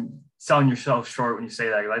think you're selling yourself short when you say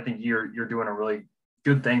that. I think you're doing a really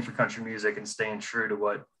good thing for country music and staying true to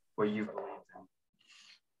what you believe in.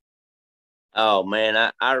 Oh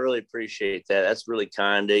man, I really appreciate that. That's really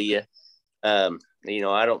kind of you. I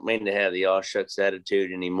don't mean to have the all shucks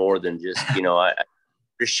attitude any more than just, I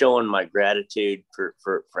just showing my gratitude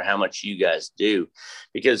for how much you guys do,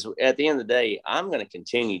 because at the end of the day, I'm going to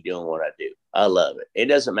continue doing what I do. I love it. It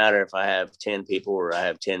doesn't matter if I have 10 people or I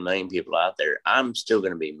have 10 million people out there. I'm still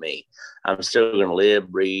going to be me. I'm still going to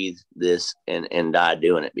live, breathe this and die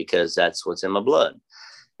doing it, because that's what's in my blood.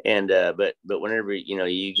 And, but whenever,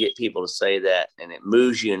 you get people to say that and it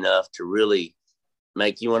moves you enough to really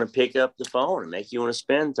make you want to pick up the phone and make you want to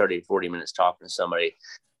spend 30, 40 minutes talking to somebody,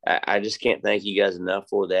 I just can't thank you guys enough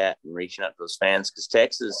for that and reaching out to those fans, because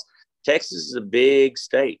Texas is a big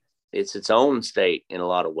state. It's its own state in a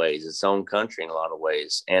lot of ways, its own country in a lot of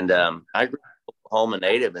ways. And I grew up Oklahoma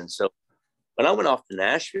native. And so when I went off to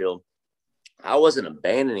Nashville, I wasn't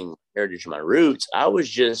abandoning my heritage, my roots. I was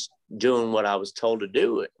just doing what I was told to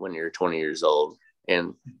do it when you're 20 years old.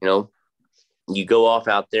 And, you go off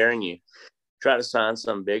out there and you try to sign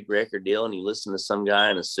some big record deal and you listen to some guy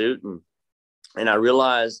in a suit, and I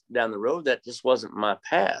realized down the road that just wasn't my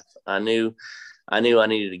path. I knew I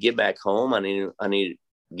needed to get back home. I needed to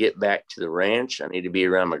get back to the ranch. I needed to be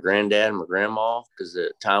around my granddad and my grandma, because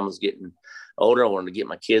the time was getting older. I wanted to get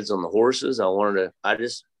my kids on the horses. I wanted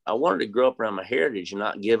to grow up around my heritage and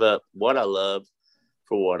not give up what I love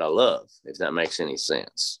for what I love, if that makes any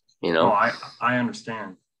sense. Oh, I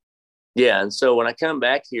understand. Yeah. And so when I come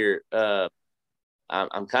back here,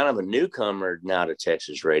 I'm kind of a newcomer now to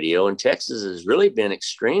Texas radio, and Texas has really been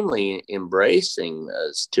extremely embracing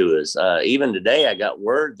us. Even today, I got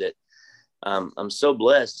word that I'm so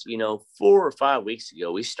blessed. 4 or 5 weeks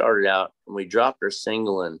ago, we started out and we dropped our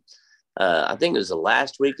single, and I think it was the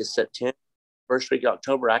last week of September, first week of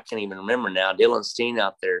October. I can't even remember now. Dylan Steen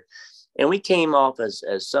out there, and we came off as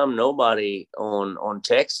some nobody on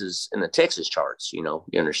Texas in the Texas charts. You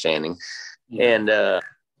understanding, and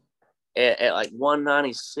at like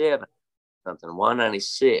 197 something,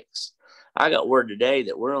 196. I got word today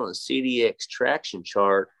that we're on the CDX traction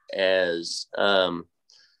chart as the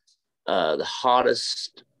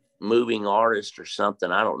hottest moving artist or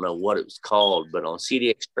something. I don't know what it was called, but on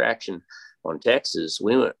CDX traction on Texas,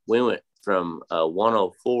 we went from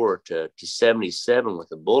 104 to 77 with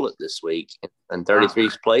a bullet this week, and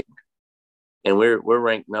 33's place, and we're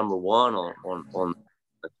ranked number one on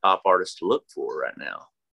the top artist to look for right now.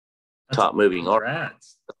 Top moving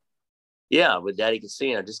artist. Yeah, with Daddy Can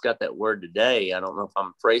Sing. I just got that word today. I don't know if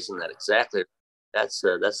I'm phrasing that exactly. That's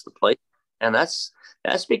the place, and that's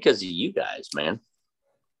because of you guys, man.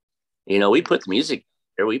 You know, we put the music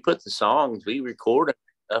there, we put the songs, we record and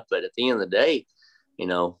stuff, but at the end of the day, you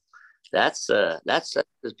know, that's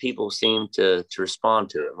people seem to respond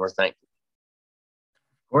to it. And we're thankful.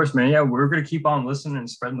 Of course, man. Yeah, we're gonna keep on listening and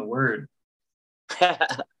spreading the word.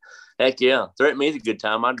 Heck yeah. Threaten me is a good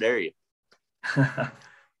time. I dare you.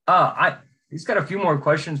 I just got a few more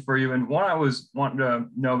questions for you. And one I was wanting to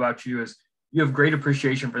know about you is you have great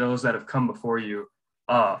appreciation for those that have come before you.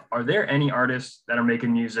 Are there any artists that are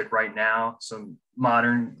making music right now, some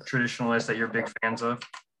modern traditionalists that you're big fans of?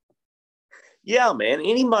 Yeah, man.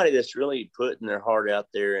 Anybody that's really putting their heart out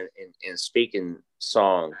there and speaking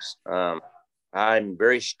songs. I'm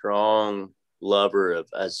very strong lover of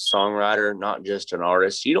as a songwriter, not just an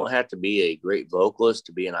artist. You don't have to be a great vocalist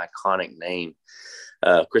to be an iconic name.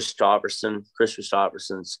 Chris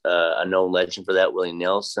Christopherson's a known legend for that. Willie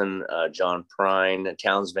Nelson, John Prine,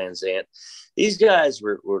 Townes Van Zandt. These guys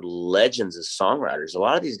were legends as songwriters. A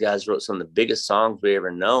lot of these guys wrote some of the biggest songs we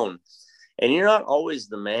ever known. And you're not always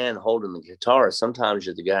the man holding the guitar. Sometimes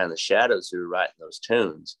you're the guy in the shadows who are writing those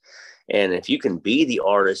tunes. And if you can be the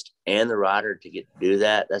artist and the writer to get to do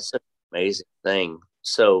that, that's such an amazing thing.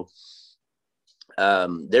 So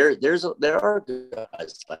there are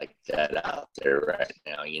guys like that out there right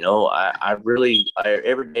now. You know, I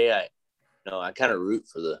every day I kind of root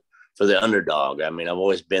for the underdog. I mean, I've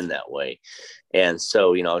always been that way. And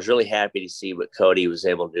so, you know, I was really happy to see what Cody was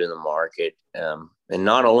able to do in the market. And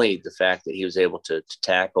not only the fact that he was able to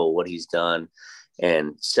tackle what he's done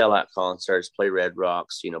and sell out concerts, play Red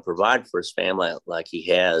Rocks, you know, provide for his family like he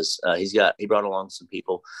has. He brought along some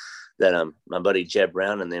people that my buddy Jeb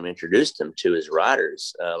Brown and them introduced him to as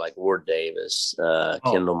writers, like Ward Davis,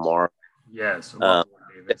 Kendall Mark, Yes,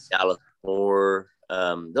 Dallas Moore.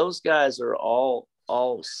 Those guys are all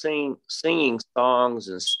singing songs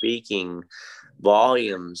and speaking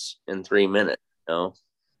volumes in 3 minutes. You know,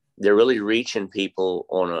 they're really reaching people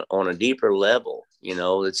on a deeper level. You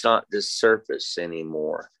know, it's not just surface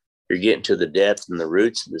anymore. You're getting to the depth and the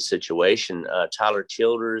roots of the situation. Tyler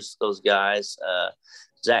Childers, those guys.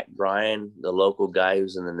 Zach Bryan, the local guy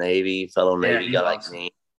who's in the Navy, fellow Navy guy like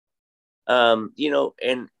me. You know,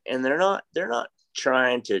 and they're not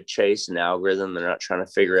trying to chase an algorithm. They're not trying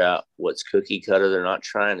to figure out what's cookie cutter. They're not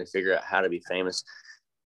trying to figure out how to be famous.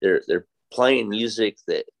 They're playing music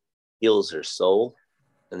that heals their soul,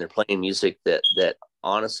 and they're playing music that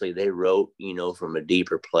honestly they wrote, you know, from a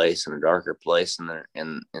deeper place and a darker place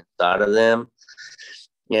inside of them.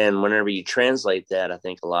 And whenever you translate that, I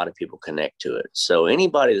think a lot of people connect to it. So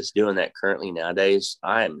anybody that's doing that currently nowadays,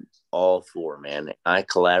 I'm all for, man. I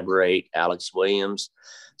collaborate. Alex Williams,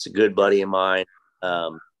 it's a good buddy of mine.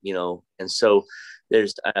 You know, and so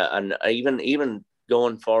there's even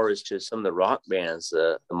going far as to some of the rock bands,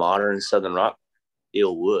 the modern Southern rock,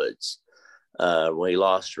 Steel Woods. We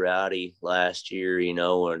lost Rowdy last year, you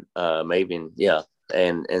know, and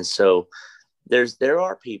and so there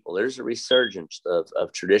are people. There's a resurgence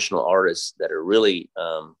of traditional artists that are really,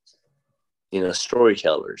 you know,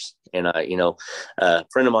 storytellers. And a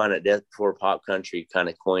friend of mine at Death Before Pop Country kind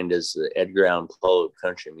of coined as the Edgar Allan Poe of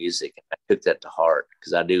country music. And I took that to heart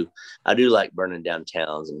because I do like burning down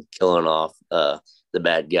towns and killing off the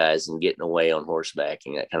bad guys and getting away on horseback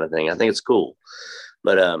and that kind of thing. I think it's cool.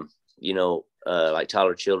 But you know, like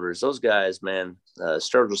Tyler Childers, those guys, man.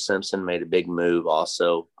 Sturgill Simpson made a big move.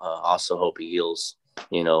 Also hope he heals,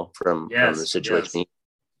 you know, from the situation. Yes.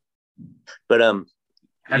 But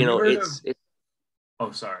you know, it's.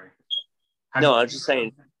 Oh, sorry. I was just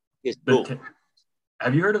saying, it's cool.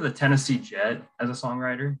 Have you heard of the Tennessee Jet as a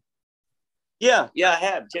songwriter? Yeah, I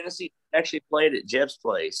have. Tennessee actually played at Jeb's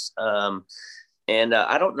place. And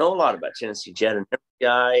I don't know a lot about Tennessee Jet and every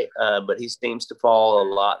guy, but he seems to follow a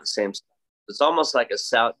lot the same. It's almost like a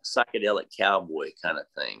psychedelic cowboy kind of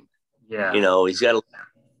thing. Yeah. You know, he's got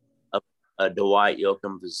a Dwight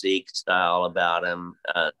Yoakam physique style about him.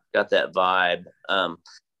 Got that vibe.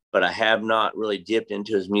 But I have not really dipped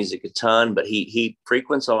into his music a ton, but he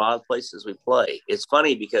frequents a lot of places we play. It's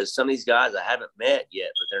funny because some of these guys I haven't met yet,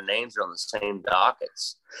 but their names are on the same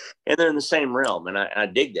dockets and they're in the same realm. And I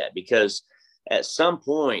dig that because at some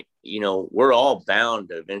point, you know, we're all bound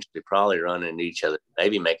to eventually probably run into each other,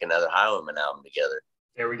 maybe make another Highwayman album together.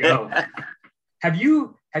 There we go. Have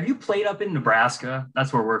you played up in Nebraska?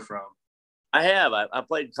 That's where we're from. I have. I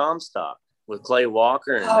played Comstock with Clay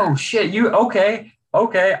Walker. Oh shit! Okay.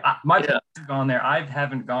 My parents have gone there. I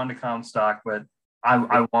haven't gone to Comstock, but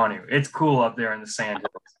I want to. It's cool up there in the sand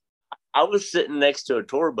hills. I was sitting next to a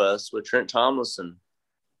tour bus with Trent Tomlinson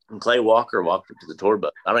And Clay Walker walked up to the tour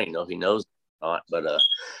bus. I don't even know if he knows or not, but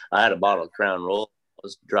I had a bottle of Crown Royal. I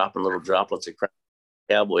was dropping little droplets of Crown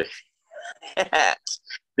Cowboy hats.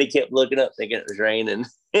 They kept looking up thinking it was raining.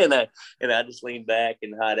 And I just leaned back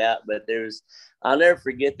and hide out. But I'll never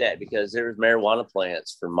forget that because there was marijuana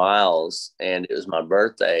plants for miles, and it was my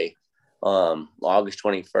birthday, August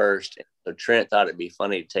 21st. So Trent thought it'd be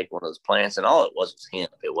funny to take one of those plants, and all it was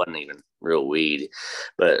hemp. It wasn't even real weed,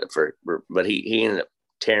 but he ended up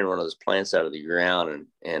tearing one of those plants out of the ground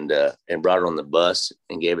and brought it on the bus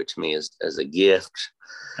and gave it to me as a gift.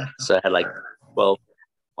 So I had like 12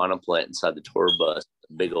 marijuana plant inside the tour bus,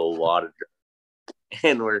 a big old wad of,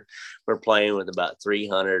 and we're playing with about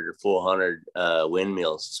 300 or 400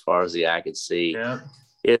 windmills as far as the eye could see. Yeah.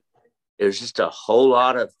 It was just a whole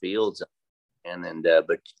lot of fields, and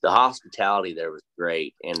but the hospitality there was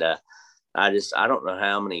great. And I don't know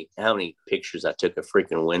how many pictures I took of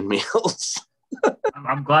freaking windmills.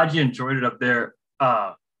 I'm glad you enjoyed it up there.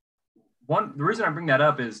 The reason I bring that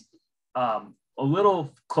up is a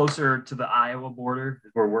little closer to the Iowa border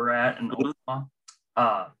where we're at in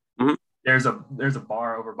Omaha. There's a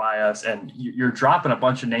bar over by us, and you're dropping a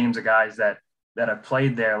bunch of names of guys that have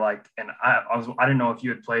played there. Like, and I didn't know if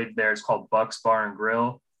you had played there. It's called Buck's Bar and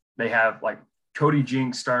Grill. They have like Cody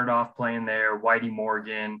Jinks started off playing there, Whitey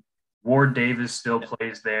Morgan, Ward Davis still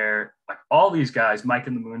plays there. Like all these guys, Mike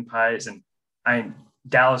and the Moon Pies, and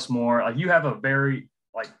Dallas Moore. Like you have a very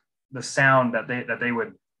like the sound that they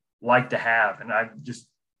would like to have, and I'm just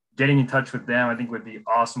getting in touch with them. I think would be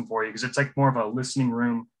awesome for you because it's like more of a listening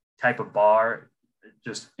room type of bar.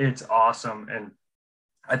 It's awesome, and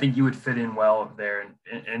I think you would fit in well there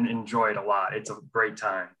and enjoy it a lot. It's a great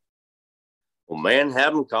time. Well, man,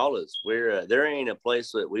 have them call us. There ain't a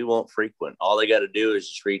place that we won't frequent. All they got to do is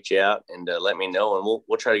just reach out and let me know, and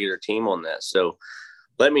we'll try to get our team on that. So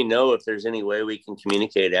let me know if there's any way we can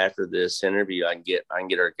communicate after this interview. I can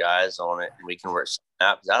get our guys on it, and we can work something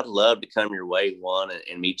out. Because I'd love to come your way,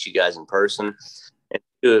 and meet you guys in person. And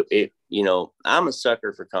two, I'm a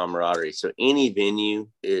sucker for camaraderie. So any venue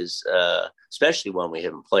is, especially one we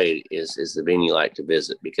haven't played, is the venue I like to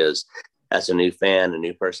visit because that's a new fan, a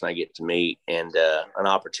new person I get to meet, and an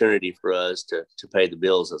opportunity for us to pay the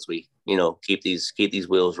bills as we, keep these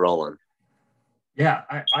wheels rolling. Yeah,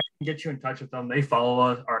 I can get you in touch with them. They follow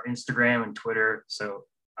us, our Instagram and Twitter. So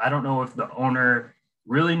I don't know if the owner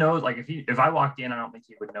really knows. Like if I walked in, I don't think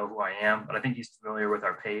he would know who I am, but I think he's familiar with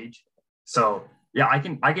our page. So yeah, I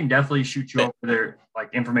can definitely shoot you over their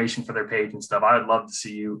like information for their page and stuff. I would love to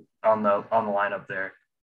see you on the lineup there.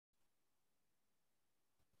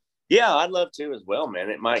 Yeah, I'd love to as well, man.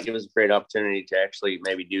 It might give us a great opportunity to actually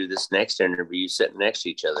maybe do this next interview sitting next to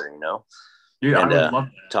each other, Dude, and I would love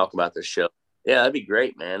that. talk about the show. Yeah, that'd be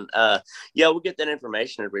great, man. We'll get that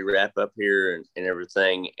information as we wrap up here and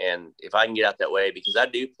everything. And if I can get out that way, because I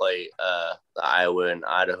do play the Iowa and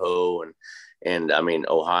Idaho and I mean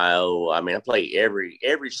Ohio. I mean, I play every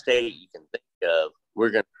state you can think of.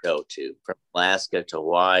 We're going to go to, from Alaska to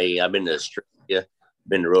Hawaii. I've been to Australia,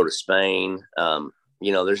 been to road to Spain.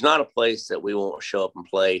 There's not a place that we won't show up and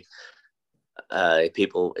play if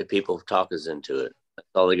people talk us into it. That's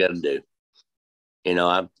all they got to do.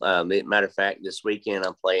 Matter of fact, this weekend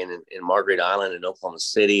I'm playing in Margaret Island in Oklahoma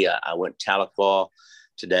City. I went Tahlequah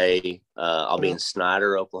today. I'll be in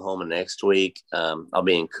Snyder, Oklahoma next week. I'll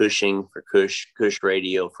be in Cushing for Cush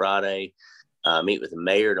Radio Friday. Meet with the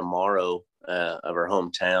mayor tomorrow of our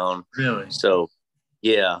hometown. Really? So,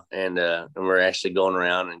 yeah, and we're actually going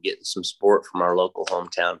around and getting some support from our local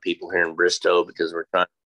hometown people here in Bristow because we're trying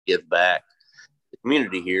to give back the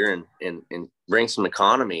community here and bring some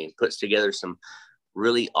economy and puts together some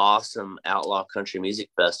really awesome outlaw country music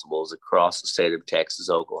festivals across the state of Texas,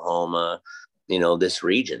 Oklahoma, this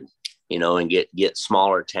region, and get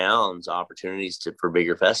smaller towns opportunities for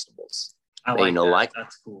bigger festivals. I like that.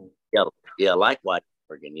 That's cool. Yeah, like White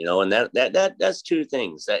Oregon, and that's two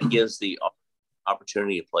things. That gives the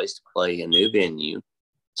opportunity a place to play a new venue.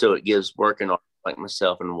 So it gives working like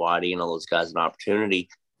myself and Whitey and all those guys an opportunity,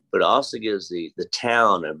 but it also gives the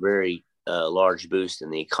town a very large boost in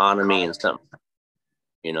the economy and something.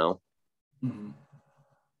 Mm-hmm.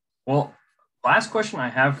 Well, last question I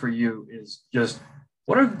have for you is just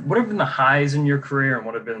what have been the highs in your career and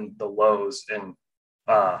what have been the lows, and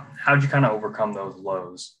how'd you kind of overcome those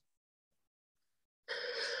lows?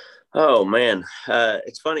 Oh man,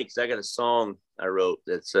 it's funny because I got a song I wrote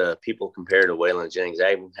that's people compare to Waylon Jennings.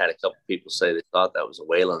 I even had a couple people say they thought that was a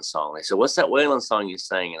Waylon song. They said, "What's that Waylon song you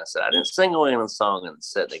sang?" And I said, "I didn't sing a Waylon song." And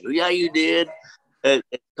said, "They go, yeah, you did."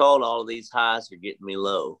 It's called "All of These Highs Are Getting Me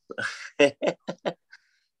Low," and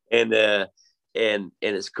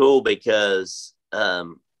it's cool because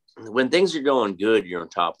when things are going good, you're on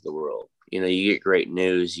top of the world. You know, you get great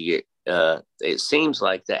news. You get, it seems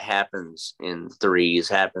like that happens in threes,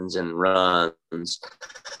 happens in runs,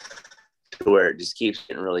 to where it just keeps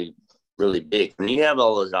getting really, really big. When you have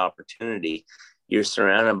all those opportunity, you're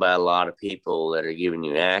surrounded by a lot of people that are giving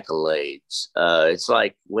you accolades. It's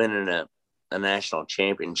like winning a national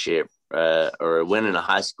championship or winning a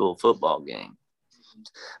high school football game.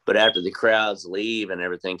 But after the crowds leave and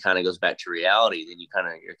everything kind of goes back to reality, then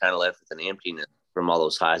you're kind of left with an emptiness from all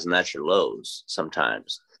those highs, and that's your lows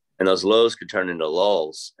sometimes. And those lows could turn into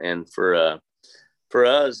lulls. And for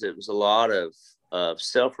us, it was a lot of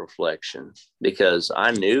self-reflection, because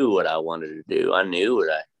I knew what I wanted to do. I knew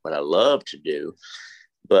what I loved to do.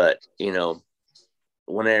 But, you know,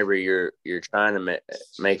 whenever you're trying to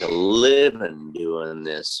make a living doing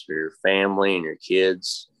this for your family and your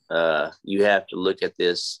kids, you have to look at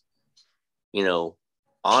this, you know,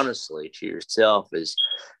 honestly to yourself, as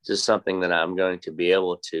just something that I'm going to be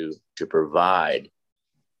able to provide,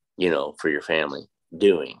 you know, for your family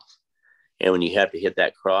doing. And when you have to hit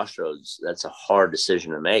that crossroads, that's a hard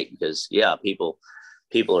decision to make, because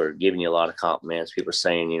people are giving you a lot of compliments. People are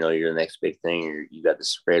saying, you know, you're the next big thing. You got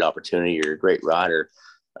this great opportunity. You're a great rider.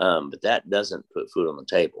 But that doesn't put food on the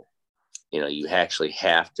table. You know, you actually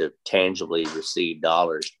have to tangibly receive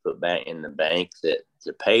dollars to put back in the bank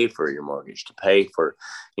to pay for your mortgage, to pay for,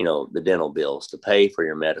 you know, the dental bills, to pay for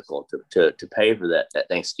your medical, to pay for that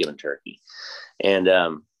Thanksgiving turkey. And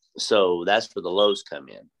so that's where the lows come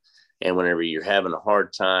in. And whenever you're having a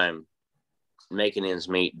hard time making ends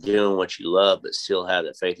meet, doing what you love, but still have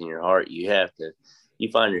that faith in your heart, you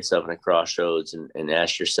find yourself in a crossroads and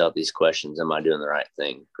ask yourself these questions. Am I doing the right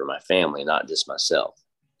thing for my family, not just myself?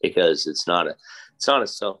 Because it's not a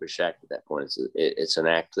selfish act at that point. It's an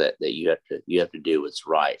act that you have to do what's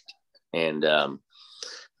right. And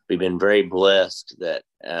we've been very blessed that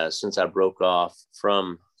since I broke off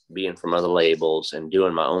from being from other labels and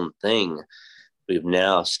doing my own thing, we've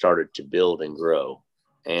now started to build and grow.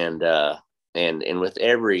 And with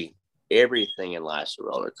everything in life's a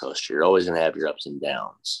roller coaster. You're always going to have your ups and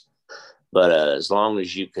downs. But as long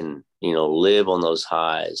as you can, you know, live on those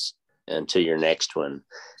highs until your next one,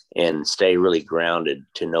 and stay really grounded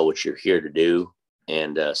to know what you're here to do,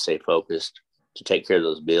 and stay focused to take care of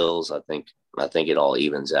those bills, I think it all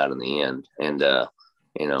evens out in the end. And,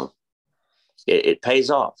 you know, it pays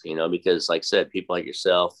off, you know, because like I said, people like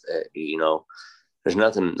yourself, you know, there's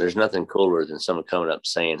nothing cooler than someone coming up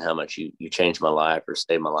saying how much you changed my life or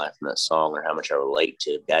saved my life from that song, or how much I relate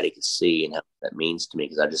to Daddy Could See, and how that means to me,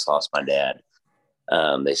 because I just lost my dad.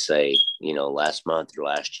 They say, you know, last month or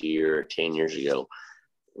last year or 10 years ago,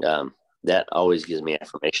 that always gives me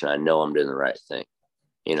affirmation. I know I'm doing the right thing.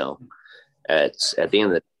 You know, it's at the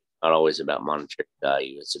end of the day, not always about monetary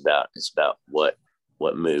value. It's about what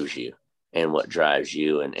moves you and what drives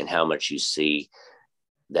you, and how much you see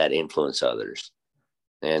that influence others.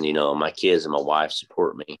 And, you know, my kids and my wife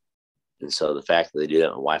support me. And so the fact that they do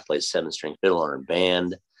that, my wife plays 7-string fiddle on her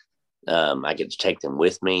band. I get to take them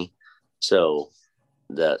with me. So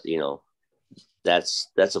you know, that's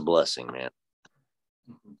a blessing, man.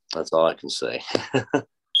 That's all I can say.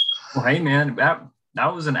 Well, hey, man,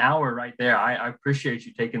 that was an hour right there. I appreciate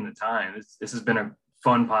you taking the time. This has been a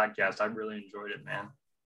fun podcast. I really enjoyed it, man.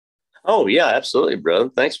 Oh, yeah, absolutely, bro.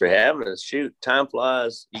 Thanks for having us. Shoot, time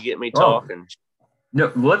flies. You get me talking.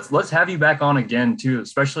 No, let's have you back on again too,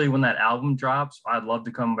 especially when that album drops. I'd love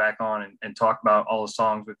to come back on and talk about all the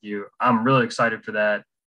songs with you. I'm really excited for that.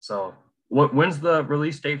 So when's the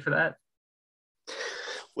release date for that?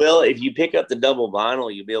 Well, if you pick up the double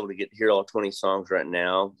vinyl, you'll be able to hear all 20 songs right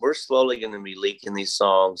now. We're slowly going to be leaking these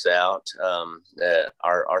songs out.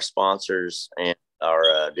 Our sponsors and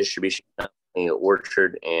our distribution company,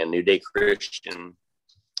 Orchard and New Day Christian,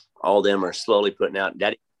 all of them are slowly putting out.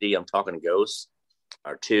 Daddy D, I'm Talking to Ghosts,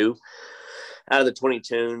 are 2 out of the 20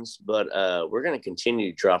 tunes. But we're going to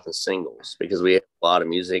continue dropping singles, because we have a lot of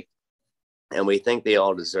music, and we think they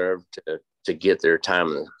all deserve to get their time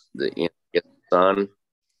in the sun.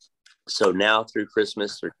 So now through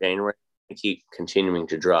Christmas or January, we keep continuing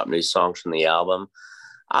to drop new songs from the album.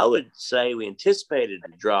 I would say we anticipated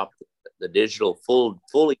to drop the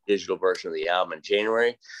fully digital version of the album in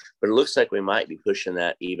January, but it looks like we might be pushing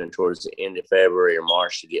that even towards the end of February or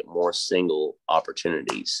March to get more single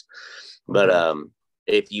opportunities. But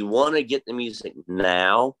if you want to get the music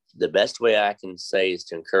now, the best way I can say is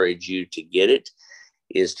to encourage you to get it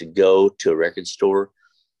is to go to a record store,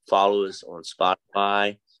 follow us on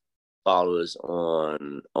Spotify, follow us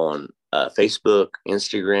on Facebook,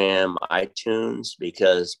 Instagram, iTunes,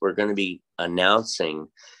 because we're going to be announcing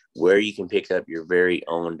where you can pick up your very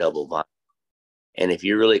own double vinyl. And if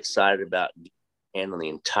you're really excited about handling the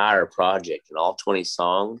entire project and all 20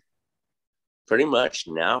 songs, pretty much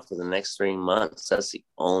now for the next 3 months, that's the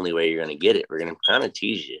only way you're going to get it. We're going to kind of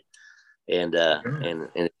tease you. And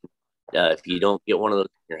if you don't get one of those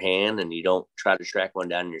in your hand and you don't try to track one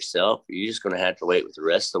down yourself, you're just going to have to wait with the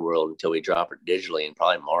rest of the world until we drop it digitally in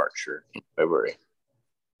probably March or in February.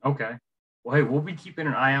 Okay. Well, hey, we'll be keeping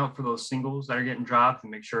an eye out for those singles that are getting dropped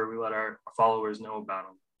and make sure we let our followers know about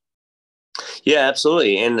them. Yeah,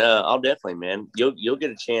 absolutely. And I'll definitely, man, you'll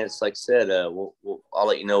get a chance. Like I said, I'll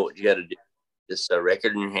let you know what you got to do. This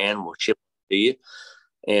record in your hand, we'll ship it to you.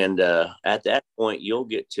 And at that point, you'll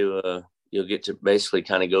get to basically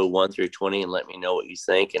kind of go 1 through 20 and let me know what you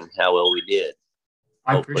think and how well we did.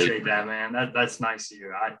 I appreciate that, man. That's nice of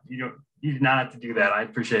you. You did not have to do that. I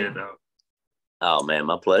appreciate it though. Oh man,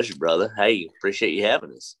 my pleasure, brother. Hey, appreciate you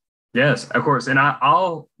having us. Yes, of course. And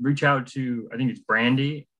I'll reach out to, I think it's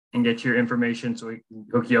Brandy, and get your information so we can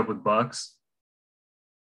hook you up with Bucks.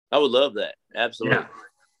 I would love that. Absolutely. Yeah.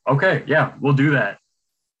 Okay. Yeah, we'll do that.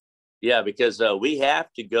 Yeah, because we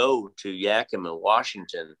have to go to Yakima,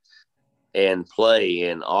 Washington and play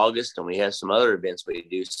in August. And we have some other events we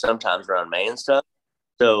do sometimes around May and stuff.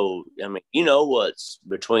 So, I mean, you know what's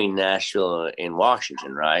between Nashville and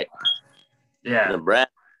Washington, right? Yeah.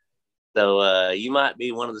 Nebraska. So you might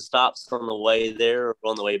be one of the stops on the way there or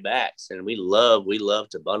on the way back. And we love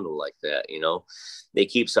to bundle like that. You know, it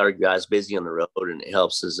keeps our guys busy on the road and it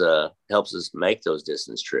helps us make those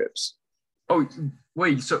distance trips. Oh,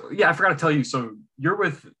 wait. So yeah, I forgot to tell you. So you're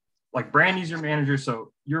with, like, Brandy's your manager.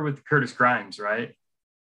 So you're with Curtis Grimes, right?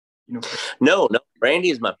 You know. No. Brandy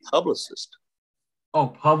is my publicist. Oh,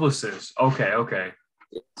 publicist. Okay.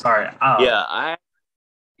 Sorry.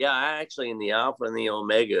 Yeah, I actually am the alpha and the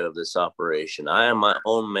omega of this operation. I am my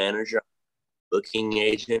own manager, booking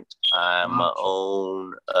agent. I'm my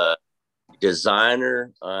own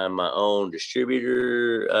designer. I'm my own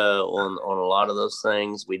distributor on a lot of those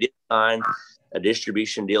things. We did sign a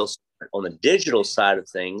distribution deal on the digital side of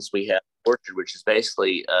things. We have Orchard, which is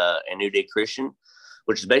basically a New Day Christian,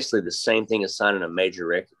 which is basically the same thing as signing a major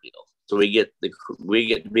record deal. So we get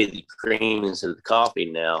to be the cream instead of the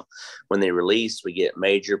coffee now. When they release, we get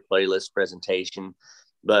major playlist presentation.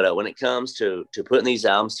 But when it comes to putting these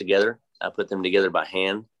albums together, I put them together by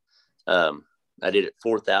hand. I did it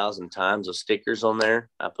 4,000 times with stickers on there.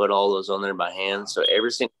 I put all those on there by hand. So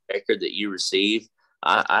every single record that you receive,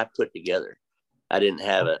 I put together. I didn't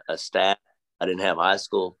have a staff. I didn't have high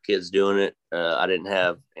school kids doing it. I didn't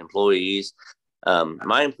have employees.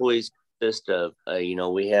 My employees consist of,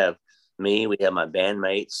 we have me, we have my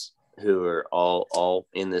bandmates who are all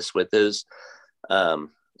in this with us. And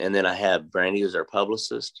then I have Brandy, who's our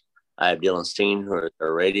publicist. I have Dylan Steen, who is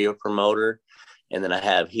our radio promoter. And then I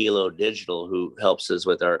have Hilo Digital, who helps us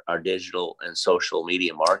with our digital and social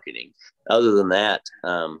media marketing. Other than that,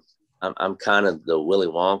 I'm kind of the Willy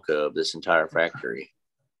Wonka of this entire factory.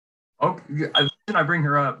 Okay, I bring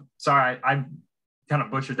her up. Sorry, I kind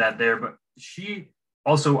of butchered that there, but she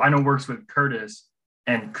also, I know, works with Curtis,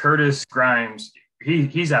 and Curtis Grimes.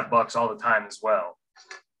 He's at Bucks all the time as well.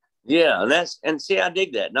 Yeah, and see, I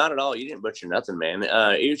dig that. Not at all. You didn't butcher nothing, man.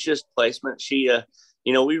 It was just placement. She,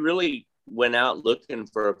 we really went out looking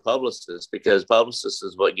for a publicist, because publicist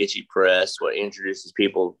is what gets you press, what introduces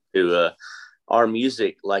people to our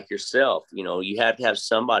music like yourself. You have to have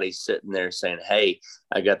somebody sitting there saying, hey,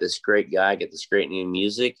 I got this great guy, I got this great new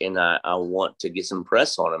music, and I want to get some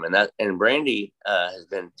press on him. And Brandy has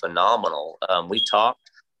been phenomenal. We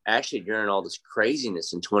talked actually during all this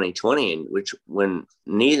craziness in 2020, when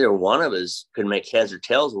neither one of us could make heads or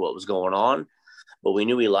tails of what was going on, but we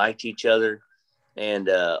knew we liked each other. And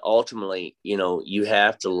ultimately, you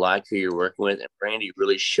have to like who you're working with. And Brandy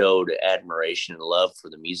really showed admiration and love for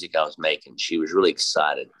the music I was making. She was really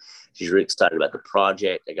excited. She's really excited about the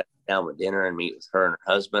project. I got down with dinner and meet with her and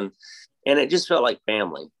her husband, and it just felt like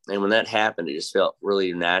family. And when that happened, it just felt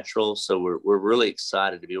really natural. So we're really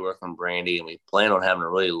excited to be working with Brandy, and we plan on having a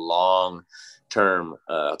really long-term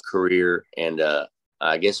career. And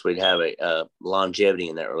I guess we'd have a longevity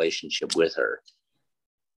in that relationship with her.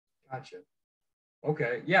 Gotcha.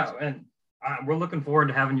 Okay, yeah, and we're looking forward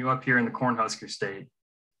to having you up here in the Cornhusker State.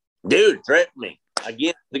 Dude, threaten me. I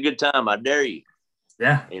get the good time. I dare you.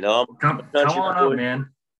 Yeah. Come on up,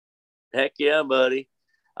 man. Heck yeah, buddy.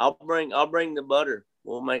 I'll bring the butter.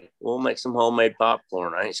 We'll make some homemade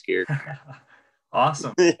popcorn. I ain't scared.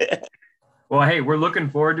 Awesome. Well, hey, we're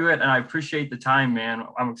looking forward to it, and I appreciate the time, man.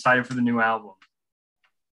 I'm excited for the new album.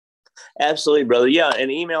 Absolutely, brother. Yeah, and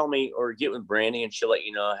email me or get with Brandy, and she'll let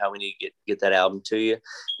you know how we need to get that album to you.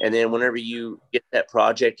 And then whenever you get that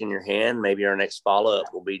project in your hand, maybe our next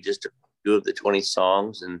follow-up will be just to 2 of the 20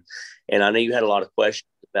 songs. And I know you had a lot of questions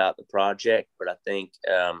about the project, but I think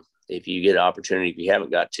if you get an opportunity, if you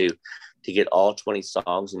haven't got to get all 20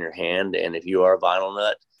 songs in your hand, and if you are a vinyl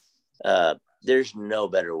nut, there's no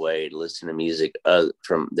better way to listen to music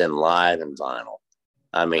than live and vinyl.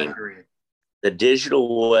 I mean, the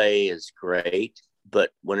digital way is great,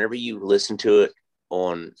 but whenever you listen to it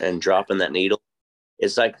and dropping that needle,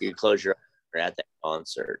 it's like you close your eyes at that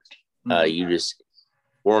concert. You just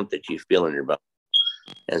warmth that you feel in your body.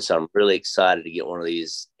 And so I'm really excited to get one of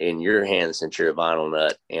these in your hands since you're a vinyl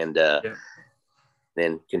nut, and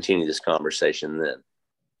then continue this conversation then.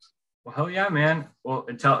 Well, hell yeah, man. Well,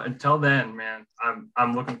 until then, man,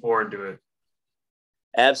 I'm looking forward to it.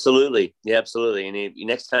 Absolutely. Yeah, absolutely. And if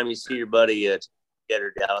next time you see your buddy Get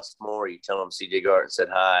or Dallas Moore, you tell them CJ Garton said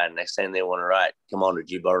hi, and next time they want to write, come on to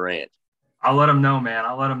G-Bar Ranch. I'll let them know, man.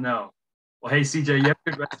 I'll let them know. Well, hey, CJ, you have a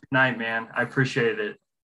good rest of your night, man. I appreciate it.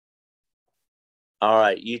 All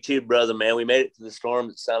right. You too, brother, man. We made it through the storm.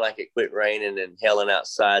 It sounded like it quit raining and hailing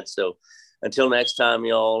outside. So until next time,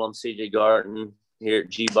 y'all, I'm CJ Garton here at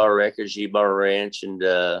G-Bar Records, G-Bar Ranch, and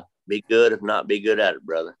be good. If not, be good at it,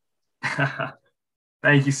 brother.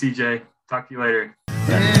 Thank you, CJ. Talk to you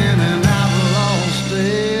later.